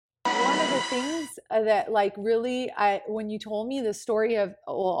things that like really, when you told me the story of,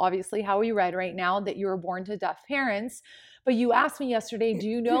 well, obviously how we read right now that you were born to deaf parents, but you asked me yesterday, do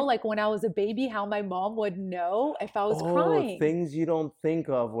you know like when I was a baby how my mom would know if I was crying? Things you don't think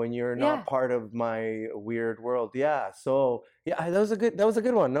of when you're Yeah. not part of my weird world. Yeah. So yeah, that was a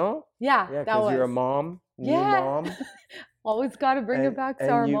good one, no? Yeah, Yeah, that because you're a was. mom, new Yeah. mom, Always got to bring it and back to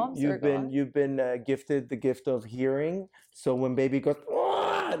and our you mom you've been circle. you've been gifted the gift of hearing. So when baby goes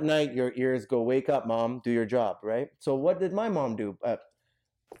 "Ah," at night, your ears go, "Wake up, mom, do your job," right? So what did my mom do?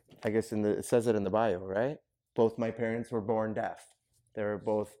 I guess it says it in the bio, right? Both my parents were born deaf. They were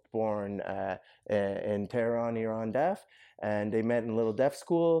both born in Tehran, Iran, deaf, and they met in a little deaf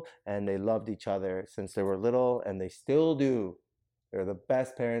school, and they loved each other since they were little, and they still do. They're the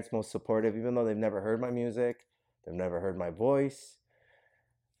best parents, most supportive, even though they've never heard my music, they've never heard my voice,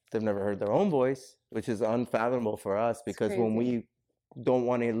 they've never heard their own voice, which is unfathomable for us It's because when crazy. we don't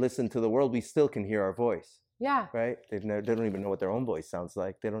want to listen to the world, we still can hear our voice. Yeah. Right? They don't even know what their own voice sounds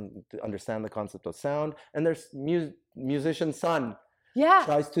like. They don't understand the concept of sound. And their musician son Yeah.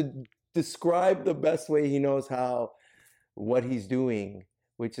 tries to describe the best way he knows how what he's doing,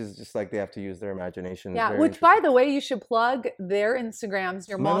 which is just like they have to use their imagination. It's Yeah, very which by interesting. the way, you should plug their Instagrams,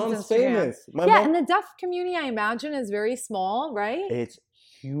 your My mom's mom's Instagram. famous. My Yeah, mom, and the deaf community, I imagine, is very small, right? it's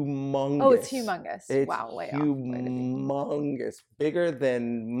humongous. Oh, it's humongous. It's Wow, way off. Way to be. humongous. Bigger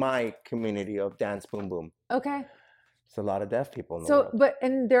than my community of Dance Boom Boom. Okay. It's a lot of deaf people in the So, world.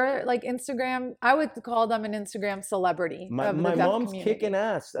 and they're like Instagram, I would call them an Instagram celebrity My, of the my deaf mom's community. kicking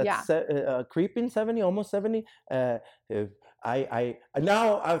ass at Yeah. creeping 70, almost 70. I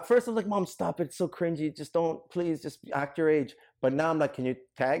now at first I was like, Mom, stop it, it's so cringy. Just don't, please, just act your age. But now I'm like, can you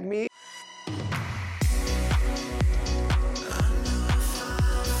tag me?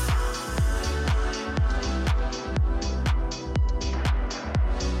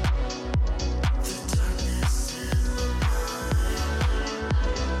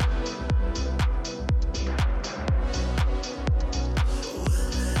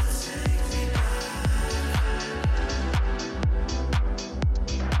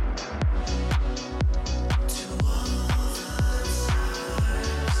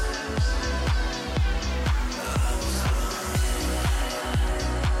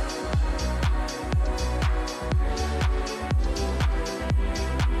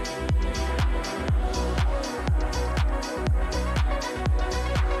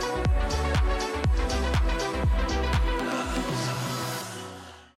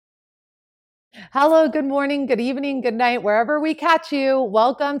 Hello, good morning, good evening, good night, wherever we catch you.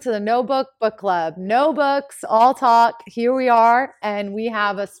 Welcome to the No Book Book Club. No books, all talk. Here we are, and we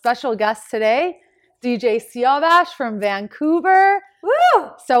have a special guest today, DJ Siavash from Vancouver.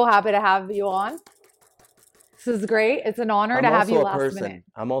 Woo! So happy to have you on. This is great. It's an honor I'm to have you also a last person. minute.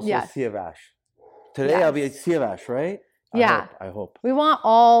 I'm also Yes. Siavash. Today I'll be Yes. Siavash, right? Yeah. I hope. We want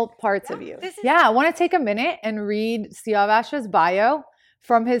all parts of you. Yeah, I want to take a minute and read Siavash's bio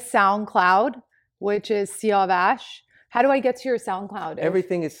from his SoundCloud, which is Siavash. How do I get to your SoundCloud?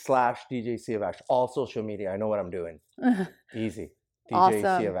 Everything is /DJ Siavash. All social media. I know what I'm doing. Easy. DJ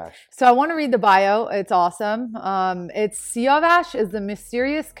Awesome. Siavash. So I want to read the bio. It's awesome. It's Siavash is the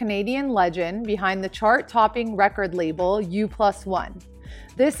mysterious Canadian legend behind the chart-topping record label U+1.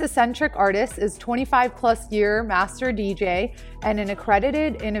 This eccentric artist is 25-plus year master DJ and an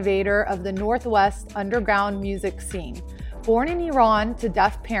accredited innovator of the Northwest underground music scene. Born in Iran to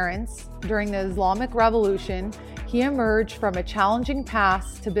deaf parents during the Islamic Revolution, he emerged from a challenging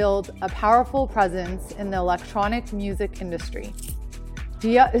past to build a powerful presence in the electronic music industry.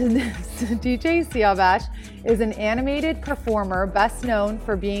 DJ Siavash is an animated performer best known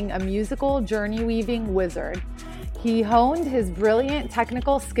for being a musical journey-weaving wizard. He honed his brilliant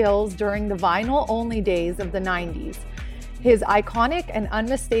technical skills during the vinyl-only days of the 90s. His iconic and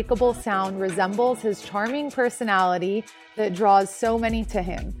unmistakable sound resembles his charming personality that draws so many to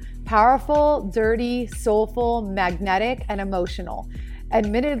him. Powerful, dirty, soulful, magnetic, and emotional.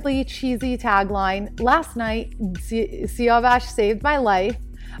 Admittedly cheesy tagline, "Last night, Siavash saved my life,"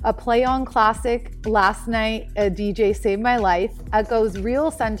 a play on classic "Last night, a DJ saved my life," echoes real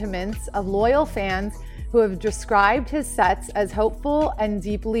sentiments of loyal fans who have described his sets as hopeful and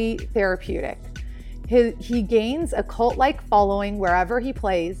deeply therapeutic. He gains a cult-like following wherever he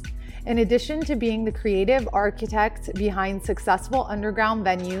plays. In addition to being the creative architect behind successful underground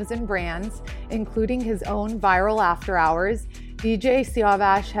venues and brands, including his own Viral After Hours, DJ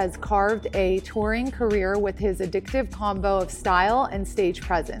Siavash has carved a touring career with his addictive combo of style and stage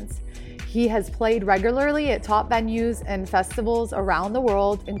presence. He has played regularly at top venues and festivals around the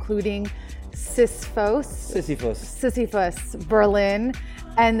world, including Sisyphos, Berlin,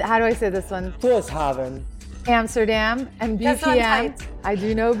 And how do I say this one? Plushaven. Amsterdam and That's not BPM. tight. I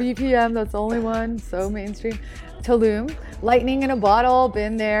do know BPM. That's the only one. So mainstream. Tulum, Lightning in a Bottle,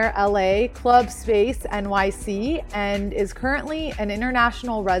 been there. LA, Club Space, NYC, and is currently an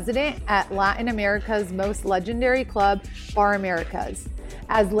international resident at Latin America's most legendary club, Bar Americas.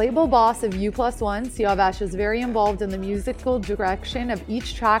 As label boss of U+1, Siavash is very involved in the musical direction of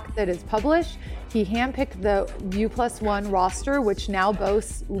each track that is published. He handpicked the U+1 roster, which now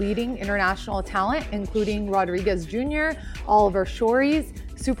boasts leading international talent, including Rodriguez Jr., Oliver Shores,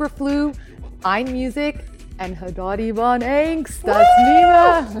 Superflu, Ein Music, and Haddadi Von Angst. That's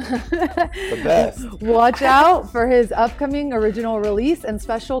Nima. The best. Watch out for his upcoming original release and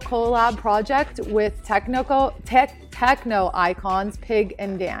special collab project with techno icons Pig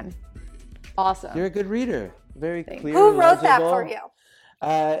and Dan. Awesome. You're a good reader. Very clear. Who wrote that legible. for you?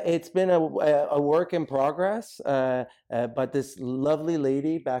 It's been a work in progress, but this lovely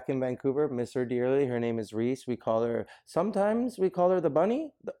lady back in Vancouver, miss her dearly. Her name is Reese. Sometimes we call her the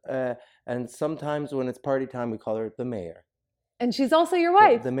bunny, and sometimes when it's party time, we call her the mayor. And she's also your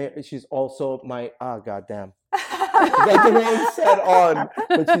wife. The mayor. She's also my goddamn. Like the name said on,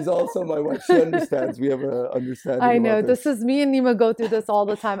 but she's also my wife. She understands. We have an understanding. I know. about This is me and Nima go through this all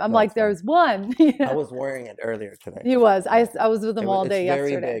the time. I'm No, like, it's fine. there's one. I was wearing it earlier today. He was. I was with him all day it's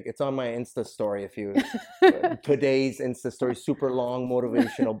very yesterday. big. It's on my Insta story. If you today's Insta story, super long,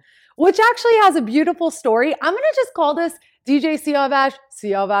 motivational. Which actually has a beautiful story. I'm going to just call this DJ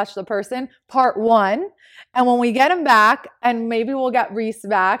Siavash the person, part 1. And when we get him back, and maybe we'll get Reese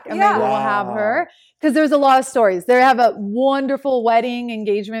back, and maybe we'll have her, because there's a lot of stories. They have a wonderful wedding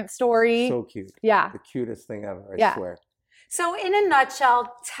engagement story. So cute. Yeah. The cutest thing ever, I swear. So in a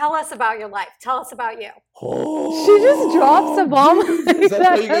nutshell, tell us about your life. Tell us about you. Oh, She just drops a bomb like That's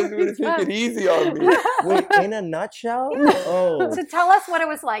how you guys that are going to every take it easy on me. Wait, in a nutshell? Oh. So tell us what it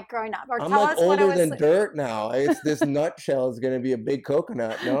was like growing up, or I'm tell like us what it older was than like. dirt now. It's this nutshell is going to be a big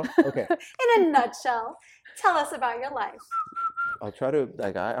coconut, no? Okay. In a nutshell, tell us about your life. I'll try to,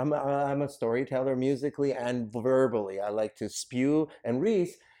 like, I'm a storyteller musically and verbally. I like to spew, and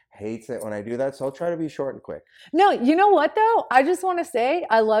Reese hates it when I do that, so I'll try to be short and quick. No, you know what though? I just want to say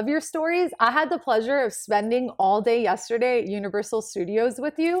I love your stories. I had the pleasure of spending all day yesterday at Universal Studios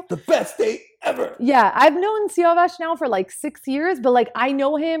with you. The best day ever! Yeah, I've known Siavash now for like 6 years, but like I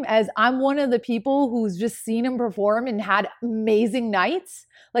know him as I'm one of the people who's just seen him perform and had amazing nights.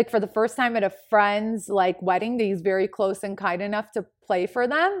 Like for the first time at a friend's like wedding that he's very close and kind enough to play for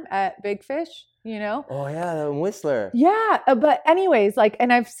them at Big Fish, you know? Oh yeah, the Whistler. Yeah, but anyways, like,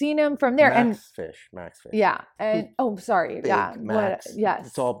 and I've seen him from there. Max Fish. Yeah, and Big, yeah, Max. yes.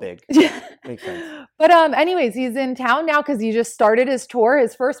 It's all big. Makes sense. But anyways, he's in town now because he just started his tour,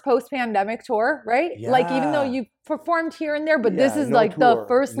 his first post-pandemic tour, right? Like even though Yeah. you performed here and there, but this Yeah, is no like the tour,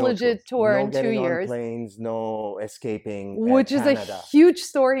 first no legit tour no in 2 getting on years. planes, no escaping. Which is Canada. a huge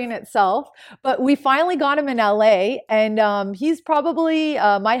story in itself. But we finally got him in LA, and he's probably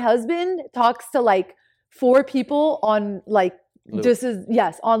my husband talks to like 4 people on like Loop.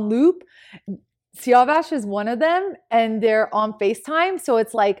 on loop. Siavash is one of them, and they're on FaceTime. So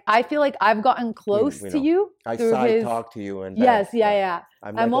it's like I feel like I've gotten close we to know. you I through side his talk to you and yes, yeah.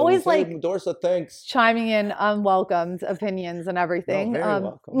 I'm always like Dorsa, thanks. chiming in unwelcomed opinions and everything. very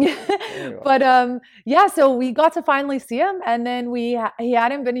welcome. Very welcome. But yeah, so we got to finally see him, and then he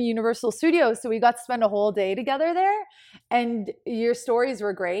hadn't been to Universal Studios, so we got to spend a whole day together there. And your stories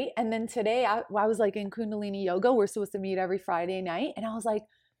were great. And then today I was like in Kundalini Yoga. We're supposed to meet every Friday night, and I was like,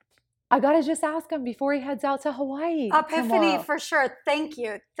 I gotta just ask him before he heads out to Hawaii. Epiphany tomorrow. for sure. Thank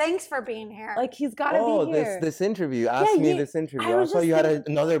you. Thanks for being here. Like he's gotta be here. this interview. Ask me this interview. I was thought just you had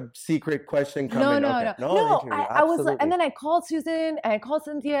another secret question coming. No. Okay. Interview. I was like, and then I called Susan and I called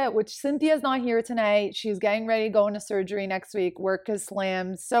Cynthia, which Cynthia's not here tonight. She's getting ready to go into surgery next week. Work is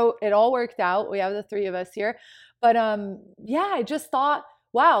slammed. So it all worked out. We have the 3 of us here. But yeah, I just thought,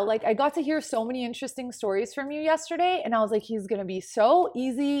 wow, like I got to hear so many interesting stories from you yesterday. And I was like, he's going to be so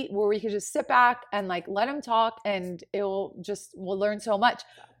easy where we could just sit back and like let him talk, and we'll learn so much.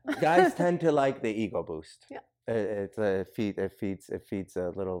 Guys tend to like the ego boost. Yeah. It feeds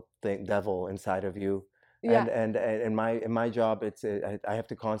a little devil inside of you. Yeah. And in my job, I have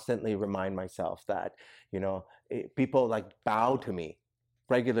to constantly remind myself that, people like bow to me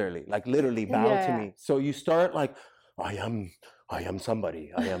regularly, like literally bow to me. So you start like, I am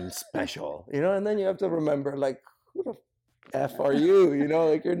somebody, I am special, and then you have to remember, like, who the F are you?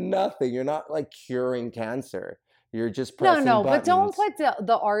 Like you're nothing. You're not like curing cancer. You're just pressing buttons. But don't put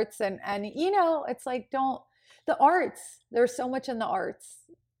the arts and it's like the arts. There's so much in the arts.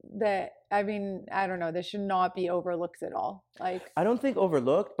 that, I mean, I don't know, this should not be overlooked at all. Like, I don't think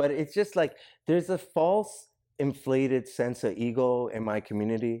overlooked, but it's just like there's a false inflated sense of ego in my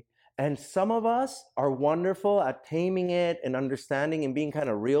community. And some of us are wonderful at taming it and understanding and being kind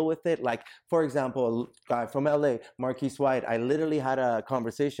of real with it. Like, for example, a guy from LA, Marquise White, I literally had a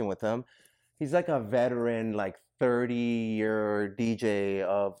conversation with him. He's like a veteran, like 30-year DJ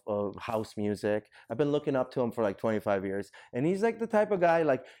of house music. I've been looking up to him for like 25 years. And he's like the type of guy,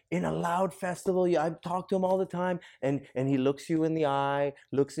 like in a loud festival, I talk to him all the time. And he looks you in the eye,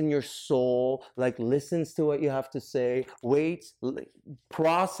 looks in your soul, like listens to what you have to say, waits,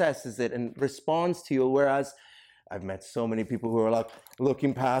 processes it and responds to you. Whereas I've met so many people who are like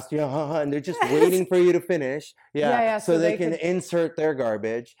looking past you, and they're just waiting for you to finish. Yeah, so they can insert their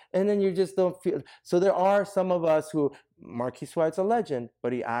garbage, and then you just don't feel. So there are some of us who, Marquise White's a legend,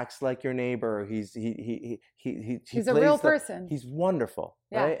 but he acts like your neighbor. He's a real person. He's wonderful,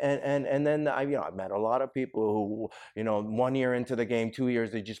 right? And then I've met a lot of people who 1 year into the game, 2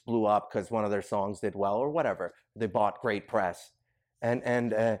 years they just blew up because one of their songs did well or whatever. They bought great press.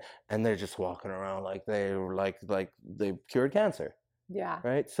 And they're just walking around like they cured cancer. Yeah.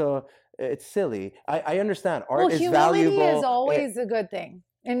 Right. So it's silly. I understand art is valuable. Humility is always a good thing,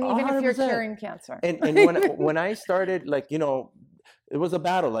 and even 100%. If you're curing cancer. And when I started, it was a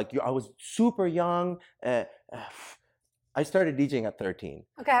battle. Like I was super young. I started DJing at 13.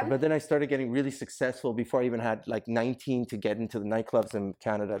 Okay. But then I started getting really successful before I even had 19 to get into the nightclubs in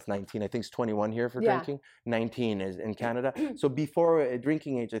Canada. It's 19. I think it's 21 here for drinking. 19 is in Canada. So before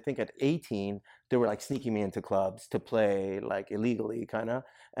drinking age, I think at 18, they were sneaking me into clubs to play illegally kind of.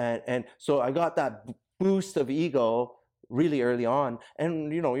 And so I got that boost of ego really early on.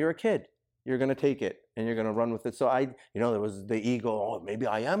 And you're a kid. You're going to take it and you're going to run with it. So there was the ego, oh, maybe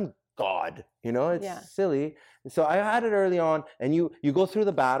I am God, it's silly. So I had it early on, and you go through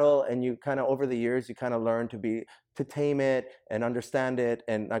the battle, and you kind of over the years you kind of learn to tame it and understand it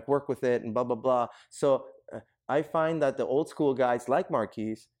and work with it and blah blah blah. So I find that the old school guys like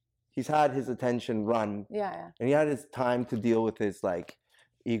Marquise, he's had his attention run, and he had his time to deal with his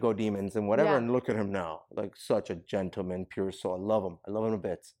ego demons and whatever. And look at him now, such a gentleman, pure soul. I love him to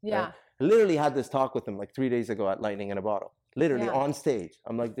bits. Yeah, right? I literally had this talk with him 3 days ago at Lightning in a Bottle. Literally on stage.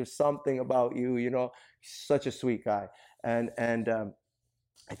 I'm like, there's something about you, he's such a sweet guy. And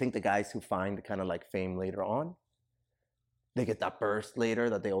I think the guys who find kind of fame later on, they get that burst later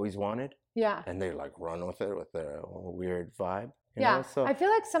that they always wanted. Yeah. And they run with it with their own weird vibe. You yeah. know? So I feel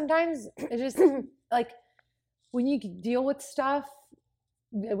like sometimes it's just when you deal with stuff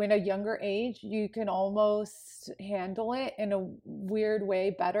in a younger age, you can almost handle it in a weird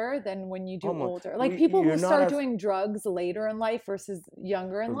way better than when you do older. People who start doing drugs later in life versus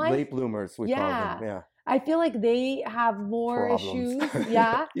younger in life. Late bloomers, we call them. Yeah. I feel like they have more problems. issues.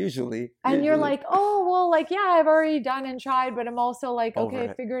 Yeah. Usually. You're like, oh, well, I've already done and tried, but I'm also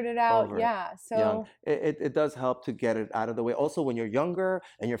okay, figured it out. So it does help to get it out of the way. Also, when you're younger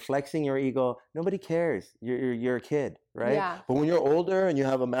and you're flexing your ego, nobody cares. You're a kid, right? Yeah. But when you're older and you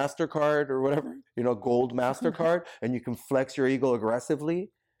have a MasterCard or whatever, gold MasterCard, and you can flex your ego aggressively,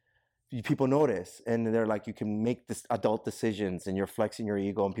 people notice, and they're you can make this adult decisions, and you're flexing your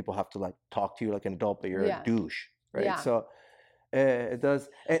ego, and people have to talk to you like an adult, but you're a douche, right? Yeah. So it does.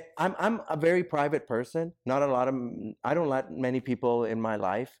 I'm a very private person. I don't let many people in my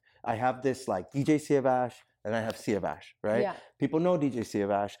life. I have this DJ Siavash, and I have Siavash, right? Yeah. People know DJ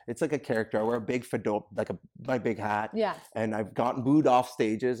Siavash. It's like a character. I wear a big fedora, my big hat. Yeah. And I've gotten booed off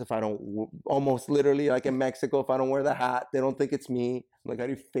stages if I don't, almost literally, in Mexico, if I don't wear the hat, they don't think it's me. I'm how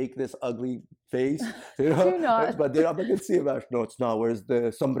do you fake this ugly face? You're not. But I'm it's Siavash. No, it's not. Where's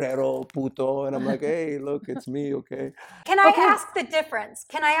the sombrero, puto? And I'm hey, look, it's me, okay? Can I ask the difference?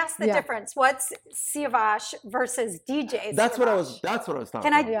 Difference? What's Siavash versus DJ Siavash? That's what I was talking about.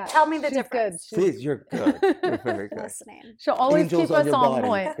 Can I tell me the difference? Good. Please, you're good. You're very good. Listening. She'll always keep us on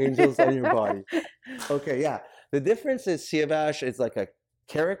point. Angels on your body. Okay, yeah. The difference is Siavash is a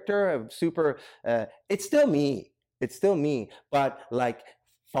character of super. It's still me. But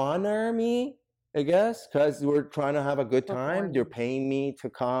funner me, I guess, because we're trying to have a good time. You're paying me to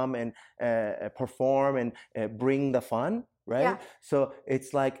come and perform and bring the fun, right? Yeah. So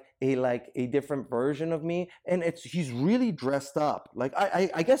it's a different version of me, and he's really dressed up.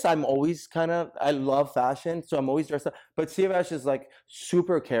 I guess I'm always I love fashion, so I'm always dressed up. But Siavash is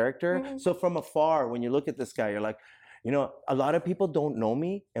super character. Mm-hmm. So from afar, when you look at this guy, you're you know, a lot of people don't know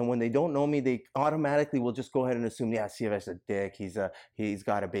me, and when they don't know me, they automatically will just go ahead and assume, yeah, Siavash is a dick, he's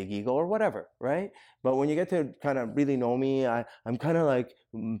got a big ego or whatever, right? But when you get to kind of really know me, I'm kind of like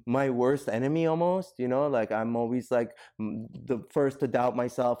my worst enemy almost, you know, like I'm always like the first to doubt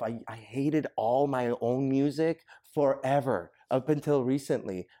myself. I hated all my own music forever up until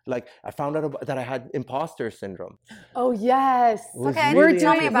recently. Like I found out that I had imposter syndrome. Oh yes. Okay, We're really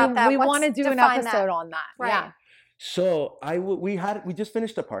tell me doing about that. We want to do an Define episode that. on that. Right. Yeah. So we just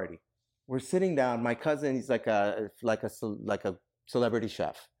finished a party. We're sitting down. My cousin, he's like a celebrity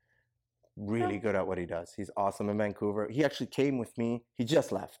chef, really good at what he does. He's awesome in Vancouver. He actually came with me. He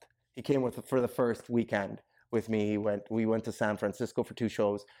just left. He came for the first weekend with me. We went to San Francisco for 2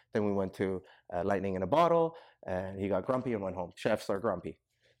 shows. Then we went to Lightning in a Bottle, and he got grumpy and went home. Chefs are grumpy,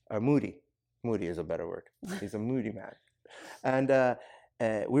 moody. Moody is a better word. He's a moody man, and.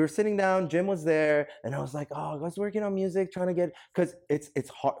 We were sitting down, Jim was there, and I was like, oh, I was working on music, trying to get, because it's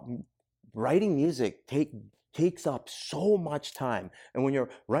hard. Writing music takes up so much time. And when you're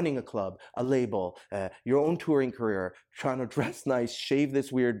running a club, a label, your own touring career, trying to dress nice, shave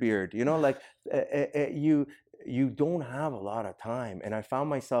this weird beard, you know, like you don't have a lot of time. And I found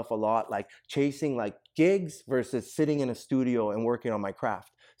myself a lot like chasing like gigs versus sitting in a studio and working on my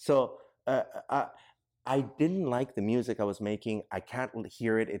craft. So I didn't like the music I was making. I can't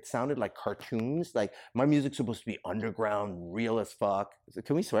hear it. It sounded like cartoons. Like my music's supposed to be underground, real as fuck.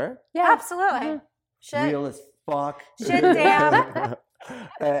 Can we swear? Yeah, absolutely. Yeah. Shit. Real as fuck. Shit, damn.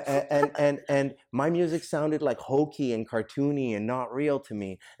 and my music sounded like hokey and cartoony and not real to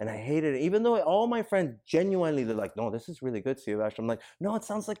me, and I hated it. Even though all my friends genuinely, they're like, "No, this is really good, Siavash." I'm like, "No, it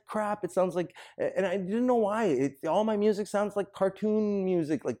sounds like crap. It sounds like," and I didn't know why. All my music sounds like cartoon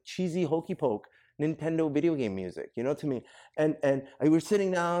music, like cheesy hokey poke. Nintendo video game music, you know, to me. And we were sitting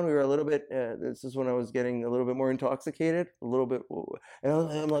down, we were a little bit, this is when I was getting a little bit more intoxicated, a little bit, and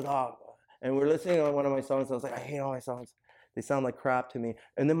I'm like, oh, and we're listening on one of my songs, I was like, I hate all my songs. They sound like crap to me.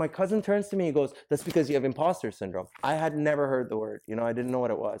 And then my cousin turns to me and goes, that's because you have imposter syndrome. I had never heard the word, you know, I didn't know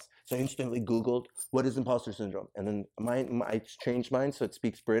what it was. So I instantly Googled, what is imposter syndrome? And then I changed mine so it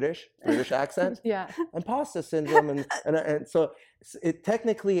speaks British accent. Yeah. Imposter syndrome. And so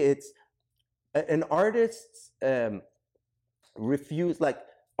technically it's, an artist refuse, like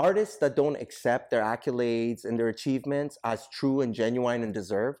artists that don't accept their accolades and their achievements as true and genuine and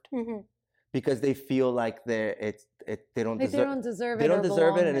deserved, because they feel like they don't deserve. They don't deserve it. They don't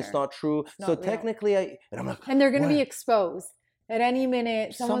deserve it, and there. it's not true. It's so not technically, I'm like, and they're going to what? be exposed at any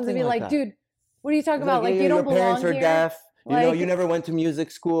minute. Someone's going to be Something like, like dude, what are you talking about? Like, yeah, you don't your belong parents are here. deaf. You Like, know, you never went to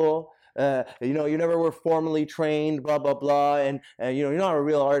music school. You know, you never were formally trained, blah, blah, blah. And you know, you're not a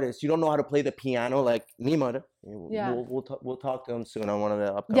real artist. You don't know how to play the piano like Nimar. Yeah. We'll talk to him soon on one of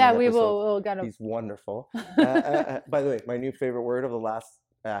the upcoming yeah, we episodes. will. We'll get him. He's wonderful. By the way, my new favorite word of the last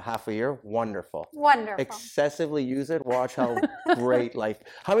half a year, wonderful. Wonderful. Excessively use it. Watch how great life.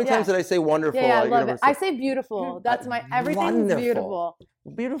 How many times did I say wonderful? Yeah, I love it. I say beautiful. That's my, everything's wonderful. Beautiful.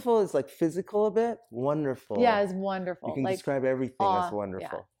 Beautiful is like physical a bit. Wonderful. Yeah, it's wonderful. You can like, describe everything as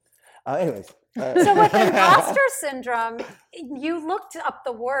wonderful. Anyways. So with imposter syndrome, you looked up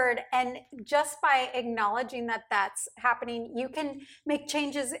the word, and just by acknowledging that that's happening, you can make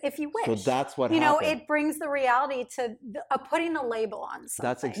changes if you wish. So that's what happened. happened. It brings the reality to putting a label on something.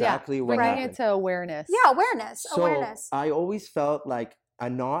 That's exactly what bringing happened. it to awareness. Yeah, awareness. So awareness. I always felt like a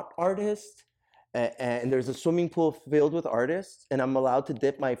not artist, and there's a swimming pool filled with artists, and I'm allowed to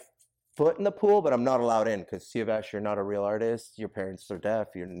dip my foot in the pool, but I'm not allowed in because Siavash, you're not a real artist. Your parents are deaf.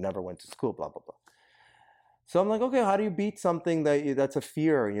 You never went to school. Blah blah blah. So I'm like, okay, how do you beat something that's a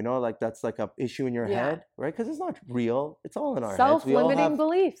fear? You know, like that's like a issue in your head, right? Because it's not real. It's all in our heads. Self-limiting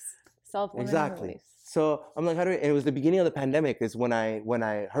beliefs. Self-limiting Exactly. beliefs. So I'm like, how do? And it was the beginning of the pandemic is when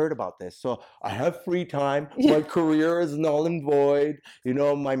I heard about this. So I have free time. My career is null and void. You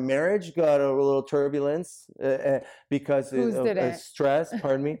know, my marriage got a little turbulence because of stress.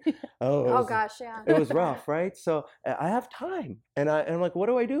 Pardon me. Oh gosh, yeah. It was rough, right? So I have time, and I'm like, what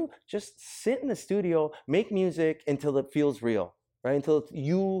do? Just sit in the studio, make music until it feels real, right? Until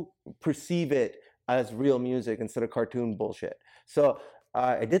you perceive it as real music instead of cartoon bullshit. So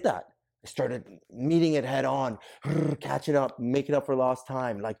I did that. I started meeting it head on, catching up, making up for lost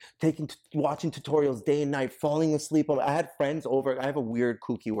time, like watching tutorials day and night, falling asleep. I had friends over. I have a weird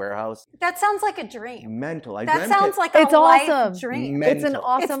kooky warehouse. That sounds like a dream. Mental. That sounds like a life dream. Mental. It's an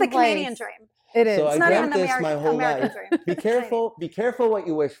awesome It's the Canadian dream. It is. So It's I not dreamt even this my whole American life. dream. Be careful what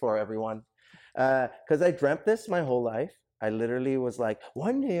you wish for, everyone. Because I dreamt this my whole life. I literally was like,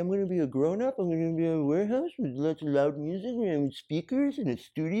 one day I'm going to be a grown-up. I'm going to be in a warehouse with lots of loud music and speakers and a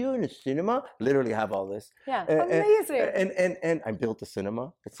studio and a cinema. Literally have all this. Yeah. Amazing. Amazing. And I built a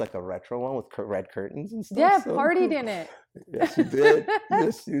cinema. It's like a retro one with red curtains and stuff. Yeah, So partied cool. in it. Yes, you did.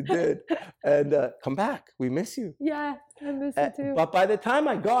 Yes, you did. And come back. We miss you. Yeah, I miss it too. But by the time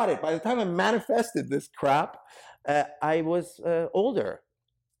I got it, by the time I manifested this crap, I was older.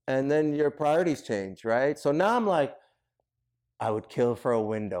 And then your priorities change, right? So now I'm like, I would kill for a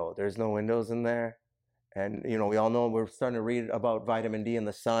window. There's no windows in there. And, you know, we all know we're starting to read about vitamin D in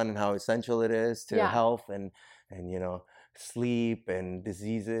the sun and how essential it is to health and, you know, sleep and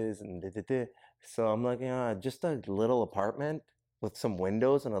diseases and So I'm like, yeah, just a little apartment with some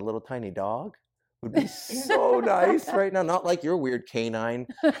windows and a little tiny dog would be so nice right now. Not like your weird canine,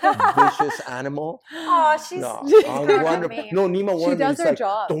 vicious animal. Oh, she's No, wonderful. No, Nima She warned me. does He's her like,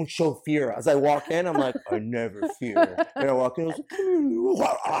 job. don't show fear. As I walk in, I'm like, I never fear. And I walk in, I was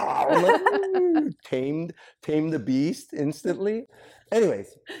like, I'm like, tame the beast instantly.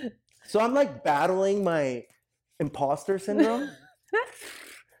 Anyways, so I'm like battling my imposter syndrome.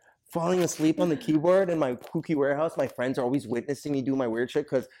 Falling asleep on the keyboard in my kooky warehouse. My friends are always witnessing me do my weird shit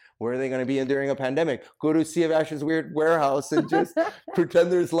because where are they going to be during a pandemic? Go to Siavash's weird warehouse and just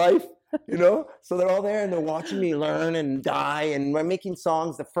pretend there's life, you know? So they're all there and they're watching me learn and die. And I'm making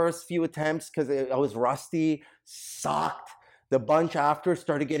songs the first few attempts because I was rusty, sucked. The bunch after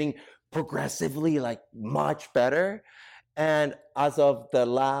started getting progressively like much better. And as of the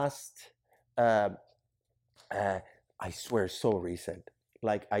last, I swear, so recent,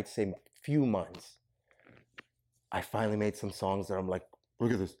 like I'd say few months, I finally made some songs that I'm like,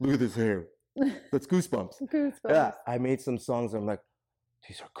 look at this hair. That's goosebumps. Goosebumps. Yeah, I made some songs that I'm like,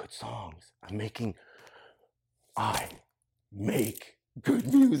 these are good songs. I make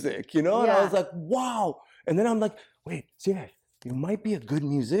good music, you know? And I was like, wow. And then I'm like, wait, Siavash, you might be a good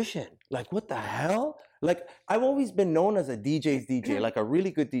musician. Like, what the hell? Like, I've always been known as a DJ's DJ, like a really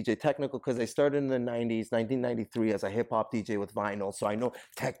good DJ, technical, because I started in the 90s, 1993, as a hip-hop DJ with vinyl. So I know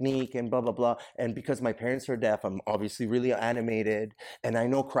technique and blah, blah, blah. And because my parents are deaf, I'm obviously really animated. And I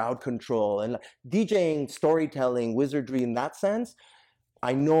know crowd control. And DJing, storytelling, wizardry in that sense,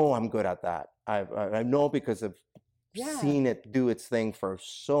 I know I'm good at that. I know because of seen it do its thing for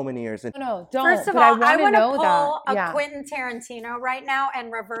so many years. And No, don't. First of but all, I want to know pull that. a Quentin Tarantino right now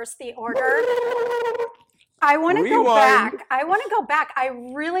and reverse the order. I want to go Rewind. back. I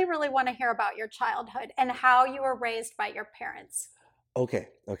really, really want to hear about your childhood and how you were raised by your parents. Okay.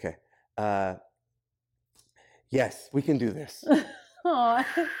 Yes, we can do this. Aw.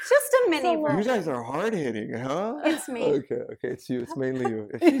 Just a mini So version. You guys are hard hitting, huh? It's me. Okay, it's you. It's mainly you.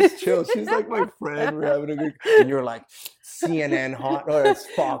 She's chill. She's like my friend. We're having a good. And you're like CNN hot, or it's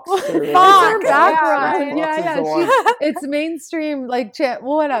Fox. Fox, background. Fox is the one. It's mainstream, like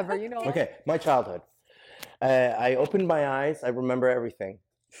whatever, you know. Okay, my childhood. I opened my eyes. I remember everything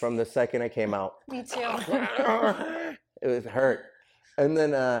from the second I came out. Me too. It was hurt, and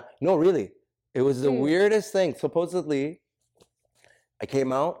then no, really, it was the weirdest thing. Supposedly, I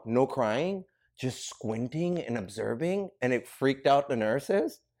came out, no crying, just squinting and observing, and it freaked out the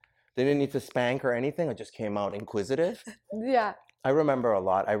nurses. They didn't need to spank or anything. I just came out inquisitive. Yeah. I remember a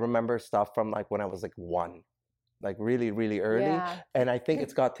lot. I remember stuff from like when I was like 1, like really, really early. Yeah. And I think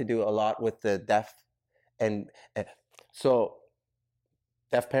it's got to do a lot with the deaf. And so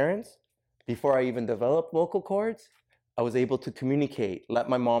deaf parents, before I even developed vocal cords, I was able to communicate, let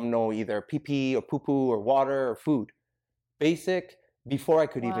my mom know either pee-pee or poo-poo or water or food. Basic, before I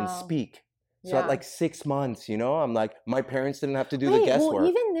could even speak. So at like 6 months, you know, I'm like, my parents didn't have to do the guesswork. Well,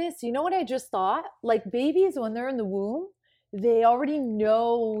 even this, you know what I just thought? Like babies, when they're in the womb, they already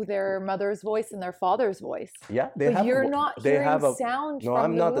know their mother's voice and their father's voice. Yeah, but you're not hearing sound No, from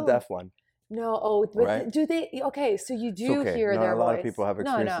I'm the not womb. the deaf one. No, but Right? do they? Okay, so you do hear Not their a lot voice. of people have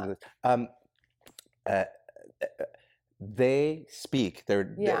experiences with this. They speak.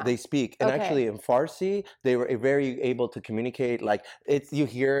 They speak, and actually in Farsi, they were very able to communicate. Like you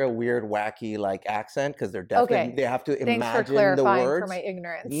hear a weird, wacky like accent because they're deaf. Okay. They have to Thanks imagine for clarifying the words. for my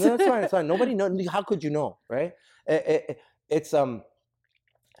ignorance. No, it's fine. It's fine. Nobody knows. How could you know, right? It's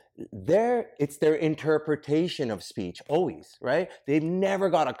their interpretation of speech always, right? They've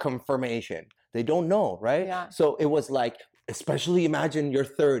never got a confirmation. They don't know, right? Yeah. So it was like, especially imagine you're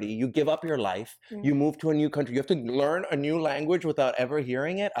 30, you give up your life, you move to a new country, you have to learn a new language without ever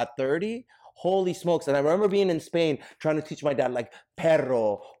hearing it at 30. Holy smokes. And I remember being in Spain trying to teach my dad like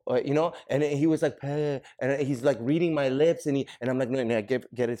perro, you know, and he was like, and he's like reading my lips and I'm like, no, and I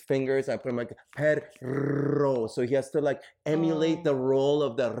get his fingers. I put him like perro. So he has to like emulate the roll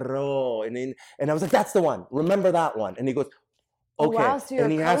of the ro. And I was like, that's the one. Remember that one. And he goes, okay. Wow, so you're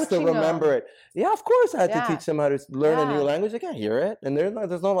and he has to remember it. Yeah, of course I had to teach him how to learn a new language. I can't hear it. And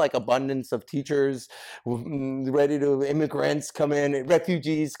there's no like abundance of teachers ready to, immigrants come in,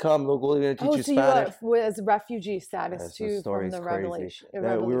 refugees come, they'll go in and teach you Spanish. So you as refugee status too from the crazy. revelation.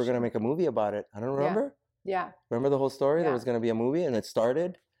 We were going to make a movie about it. I don't remember. Yeah. Remember the whole story? There was going to be a movie and it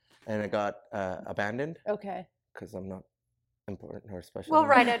started and it got abandoned. Okay. Because I'm not important or special. We'll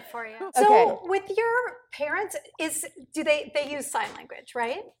write it for you. So with your parents, do they use sign language,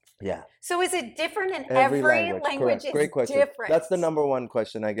 right? Yeah. So is it different in every language? Great question. Different. That's the number one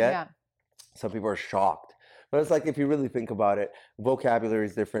question I get. Yeah. Some people are shocked. But it's like, if you really think about it, vocabulary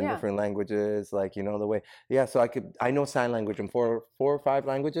is different, different languages, like, you know, the way. Yeah, so I know sign language in four or five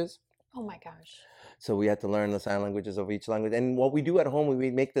languages. Oh my gosh. So we had to learn the sign languages of each language. And what we do at home,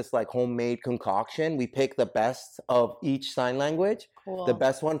 we make this like homemade concoction. We pick the best of each sign language, the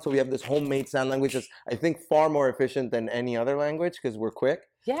best one. So we have this homemade sign language that's, I think, far more efficient than any other language because we're quick.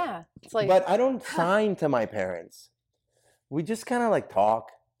 Yeah. It's like, but I don't sign to my parents. We just kind of like talk.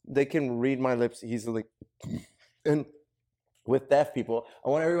 They can read my lips easily. And with deaf people, I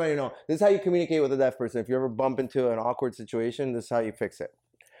want everybody to know, this is how you communicate with a deaf person. If you ever bump into an awkward situation, this is how you fix it.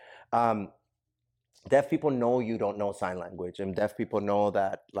 Deaf people know you don't know sign language, and deaf people know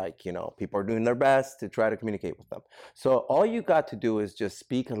that, like, you know, people are doing their best to try to communicate with them. So all you got to do is just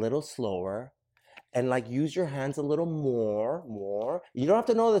speak a little slower and like use your hands a little more. You don't have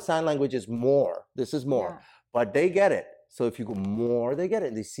to know the sign language is more. This is more, but they get it. So if you go more, they get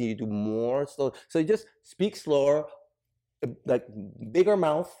it. They see you do more slow. So you just speak slower, like bigger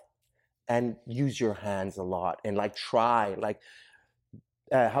mouth, and use your hands a lot and like try like,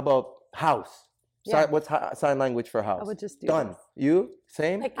 how about house? Yeah. What's sign language for house? I would just do done. this. You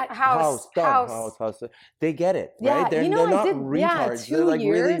same? Like house, done. house. House. They get it, yeah, right? They're I did. retards. Yeah, They're like 2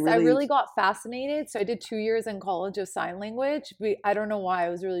 years. really, I really got fascinated. So I did 2 years in college of sign language. I don't know why I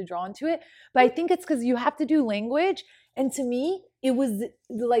was really drawn to it, but I think it's because you have to do language. And to me, it was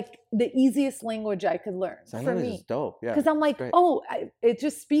like the easiest language I could learn. Sign for language me. is dope. Yeah, because I'm like, it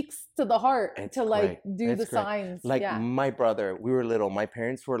just speaks to the heart to like do the great. signs. Like my brother, we were little. My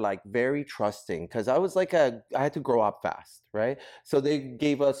parents were like very trusting because I was like I had to grow up fast, right? So they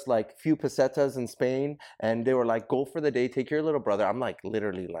gave us like few pesetas in Spain, and they were like, go for the day, take your little brother. I'm like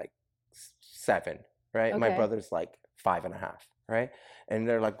literally like 7, right? My brother's like 5.5. Right? And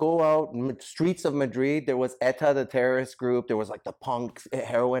they're like, go out, streets of Madrid. There was ETA, the terrorist group. There was like the punks,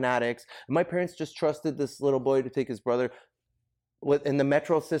 heroin addicts. And my parents just trusted this little boy to take his brother in the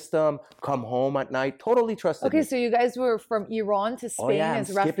metro system, come home at night. Totally trusted me. So you guys were from Iran to Spain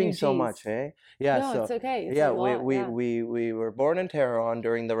as refugees. Skipping so much, eh? Yeah, no, so it's okay. It's we were born in Tehran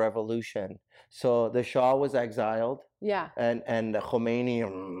during the revolution. So the Shah was exiled. Yeah. And the Khomeini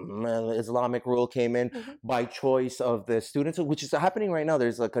Islamic rule came in by choice of the students, which is happening right now.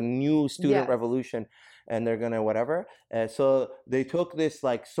 There's like a new student revolution, and they're gonna whatever. So they took this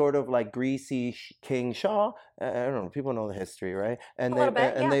like sort of like greasy King Shah. I don't know. People know the history, right? And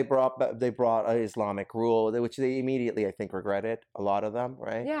they brought an Islamic rule, which they immediately, I think, regretted. A lot of them,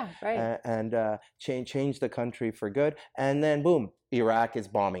 right? Yeah, right. And changed the country for good. And then boom, Iraq is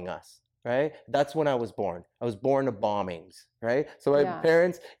bombing us. Right? That's when I was born. I was born to bombings, right? So my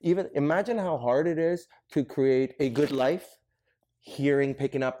parents, even imagine how hard it is to create a good life,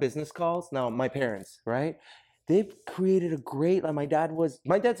 picking up business calls. Now, my parents, right? They've created a great, like my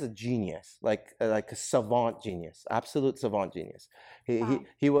dad's a genius, like a savant genius, absolute savant genius.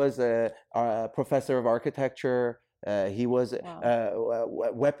 He was a professor of architecture. He was a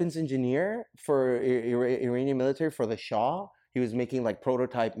weapons engineer for Iranian military for the Shah. He was making like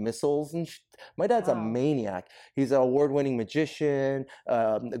prototype missiles and my dad's a maniac. He's an award-winning magician. He's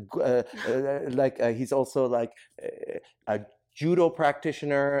also like a judo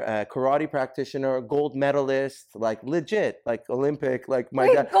practitioner, karate practitioner, gold medalist, like legit, like Olympic, like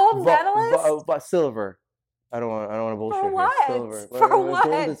my dad. Gold medalist? Silver. I don't want to bullshit. For what? Silver. For what?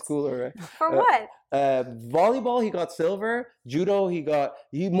 Gold is cooler, right? For what? Volleyball, he got silver. Judo, he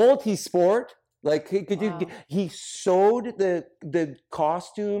multi-sport. Like he sewed the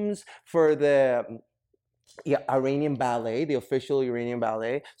costumes for the Iranian ballet, the official Iranian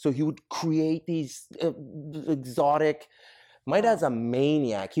ballet. So he would create these exotic My dad's a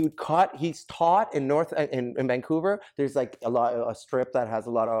maniac. He's taught in Vancouver. There's like a strip that has a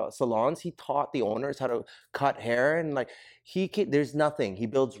lot of salons. He taught the owners how to cut hair, and like there's nothing. He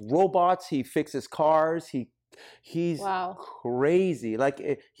builds robots. He fixes cars. He's Wow. crazy. Like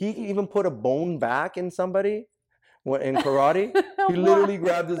he even put a bone back in somebody in karate. He literally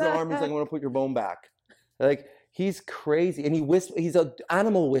grabbed his arm. He's like, "I'm gonna put your bone back." Like he's crazy, and he's an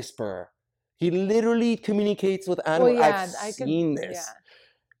animal whisperer. He literally communicates with animals. Well, yeah, I've seen this.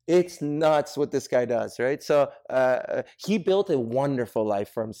 It's nuts what this guy does, right? So he built a wonderful life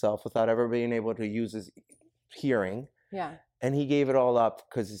for himself without ever being able to use his hearing. Yeah. And he gave it all up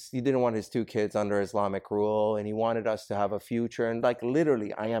because he didn't want his 2 kids under Islamic rule, and he wanted us to have a future. And like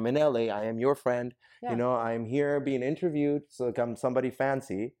literally, I am in LA. I am your friend. Yeah. You know, I'm here being interviewed, so like I'm somebody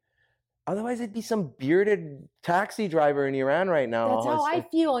fancy. Otherwise, it'd be some bearded taxi driver in Iran right now. That's how I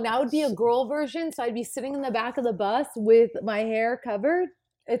feel. And I would be a girl version. So I'd be sitting in the back of the bus with my hair covered.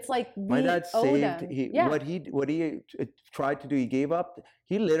 It's like my dad saved what he tried to do. He gave up.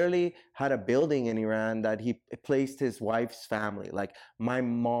 He literally had a building in Iran that he placed his wife's family. Like my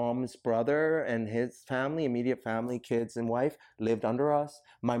mom's brother and his family, immediate family, kids and wife lived under us.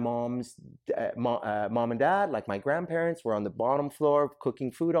 My mom's mom and dad, like my grandparents, were on the bottom floor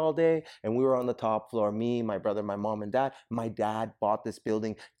cooking food all day, and we were on the top floor. Me, my brother, my mom and dad. My dad bought this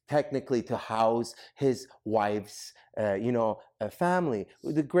building technically to house his wife's family,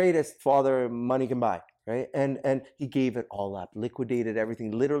 the greatest father money can buy, right? And he gave it all up, liquidated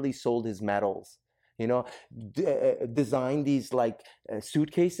everything, literally sold his metals, designed these like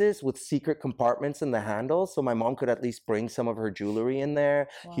suitcases with secret compartments in the handles, so my mom could at least bring some of her jewelry in there.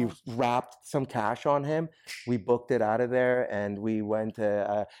 Wow. He wrapped some cash on him. We booked it out of there, and we went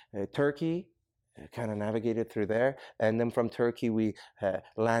to Turkey. Kind of navigated through there, and then from Turkey we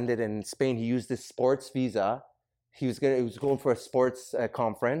landed in Spain. He used this sports visa. He was going for a sports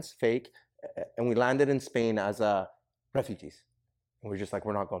conference, fake, and we landed in Spain as refugees. And we're just like,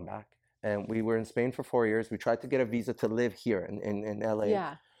 we're not going back. And we were in Spain for 4 years. We tried to get a visa to live here in LA.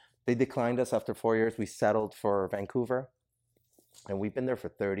 Yeah. They declined us after 4 years. We settled for Vancouver, and we've been there for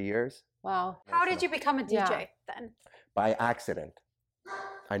 30 years. Wow. How did you become a DJ then? By accident.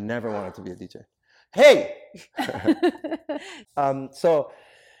 I never wanted to be a DJ. Hey! So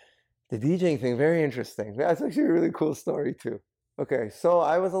the DJing thing, very interesting. That's actually a really cool story too. Okay, so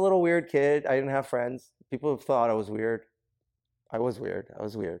I was a little weird kid. I didn't have friends. People thought I was weird. I was weird.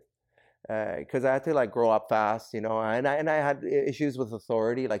 Because I had to like grow up fast, and I had issues with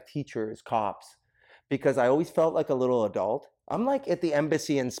authority, like teachers, cops, because I always felt like a little adult. I'm like at the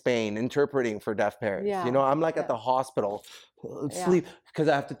embassy in Spain interpreting for deaf parents. Yeah. I'm like at the hospital, sleep, because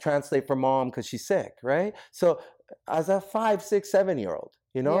I have to translate for mom because she's sick, right? So as a 5, 6, 7-year-old,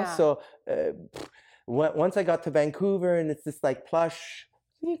 so once I got to Vancouver, and it's this like plush,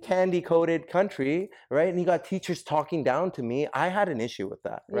 candy-coated country, right? And you got teachers talking down to me. I had an issue with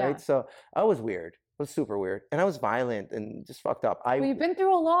that, right? So I was weird. It was super weird, and I was violent and just fucked up. We've been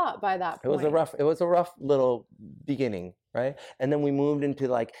through a lot by that point. It was a rough little beginning, right? And then we moved into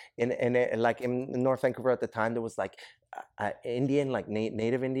like in North Vancouver at the time. There was like Indian, like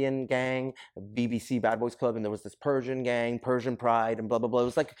Native Indian gang, BBC Bad Boys Club, and there was this Persian gang, Persian Pride, and blah blah blah. It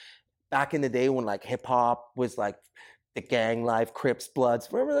was like back in the day when like hip hop was like the gang life, Crips, Bloods.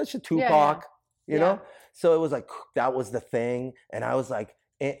 Remember that shit, Tupac? You know? So it was like that was the thing, and I was like.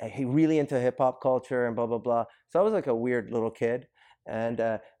 He really into hip hop culture and blah blah blah. So I was like a weird little kid, and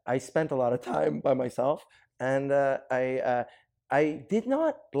I spent a lot of time by myself. And I did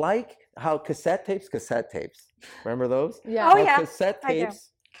not like how cassette tapes. Remember those? Yeah. Oh yeah. Cassette tapes.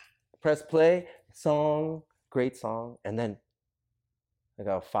 Press play, song, great song, and then like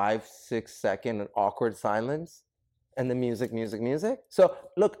a 5-6 second awkward silence, and the music. So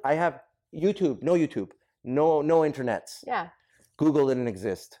look, I have YouTube, no internets. Yeah. Google didn't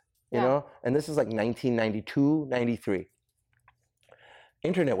exist, and this is like 1992, 93.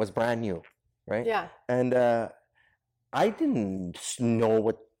 Internet was brand new, right? Yeah. And I didn't know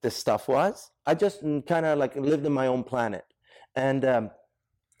what this stuff was. I just kind of like lived in my own planet. And I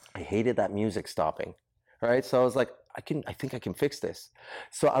hated that music stopping, right? So I was like, I think I can fix this.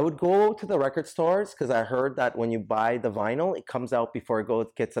 So I would go to the record stores because I heard that when you buy the vinyl, it comes out before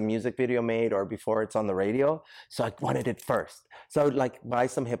it gets a music video made or before it's on the radio. So I wanted it first. So I would like buy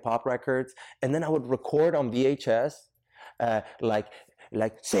some hip hop records, and then I would record on VHS, like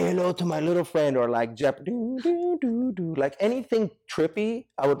say hello to my little friend, or like like anything trippy.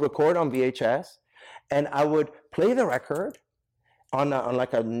 I would record on VHS, and I would play the record. On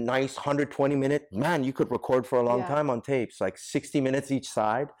like a nice 120-minute, man, you could record for a long time on tapes, like 60 minutes each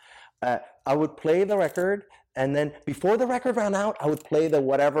side. I would play the record, And then before the record ran out, I would play the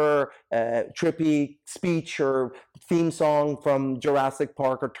whatever trippy speech or theme song from Jurassic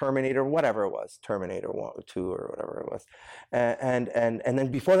Park or Terminator, whatever it was, Terminator 1 or 2 or whatever it was. And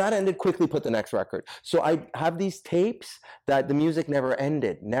then before that ended, quickly put the next record. So I have these tapes that the music never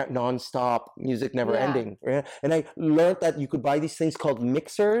ended, non-stop music never ending. Right? And I learned that you could buy these things called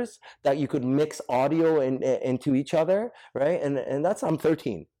mixers that you could mix audio into each other, right? And that's, I'm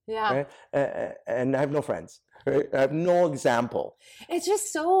 13. Yeah. Right? And I have no friends. Right? I have no example.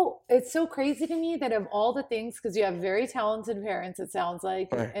 It's so crazy to me that of all the things, because you have very talented parents, it sounds like,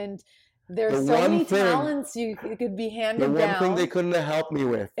 Right. and there's so many talents you could be handed down. The one thing they couldn't have helped me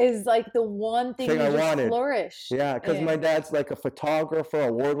with is like the one thing you I just wanted. flourish. Yeah, because my dad's like a photographer,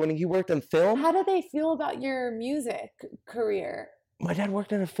 award-winning. He worked in film. How do they feel about your music career? My dad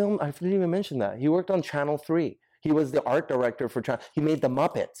worked in a film. I didn't even mention that. He worked on Channel 3. He was the art director for Channel. He made the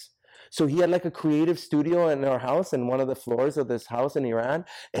Muppets. So he had like a creative studio in our house, in one of the floors of this house in Iran.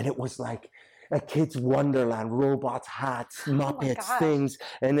 And it was like a kid's wonderland, robots, hats, Muppets, things.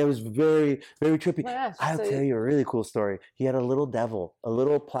 And it was very, very trippy. I'll tell you a really cool story. He had a little devil, a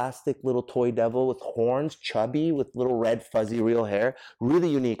little plastic little toy devil with horns, chubby, with little red fuzzy real hair. Really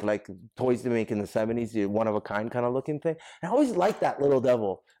unique, like toys they make in the 70s, one of a kind kind of looking thing. And I always liked that little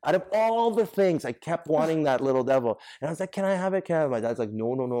devil. Out of all the things, I kept wanting that little devil. And I was like, can I have it? Can I have it? My dad's like,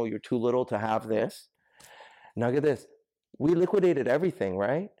 no, you're too little to have this. Now get this. We liquidated everything,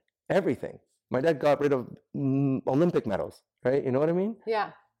 right? Everything. My dad got rid of Olympic medals, right? You know what I mean?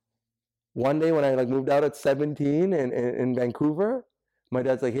 Yeah. One day when I like moved out at 17 in Vancouver, my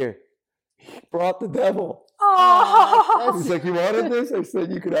dad's like, here, he brought the devil. Oh, He's like, you wanted this? I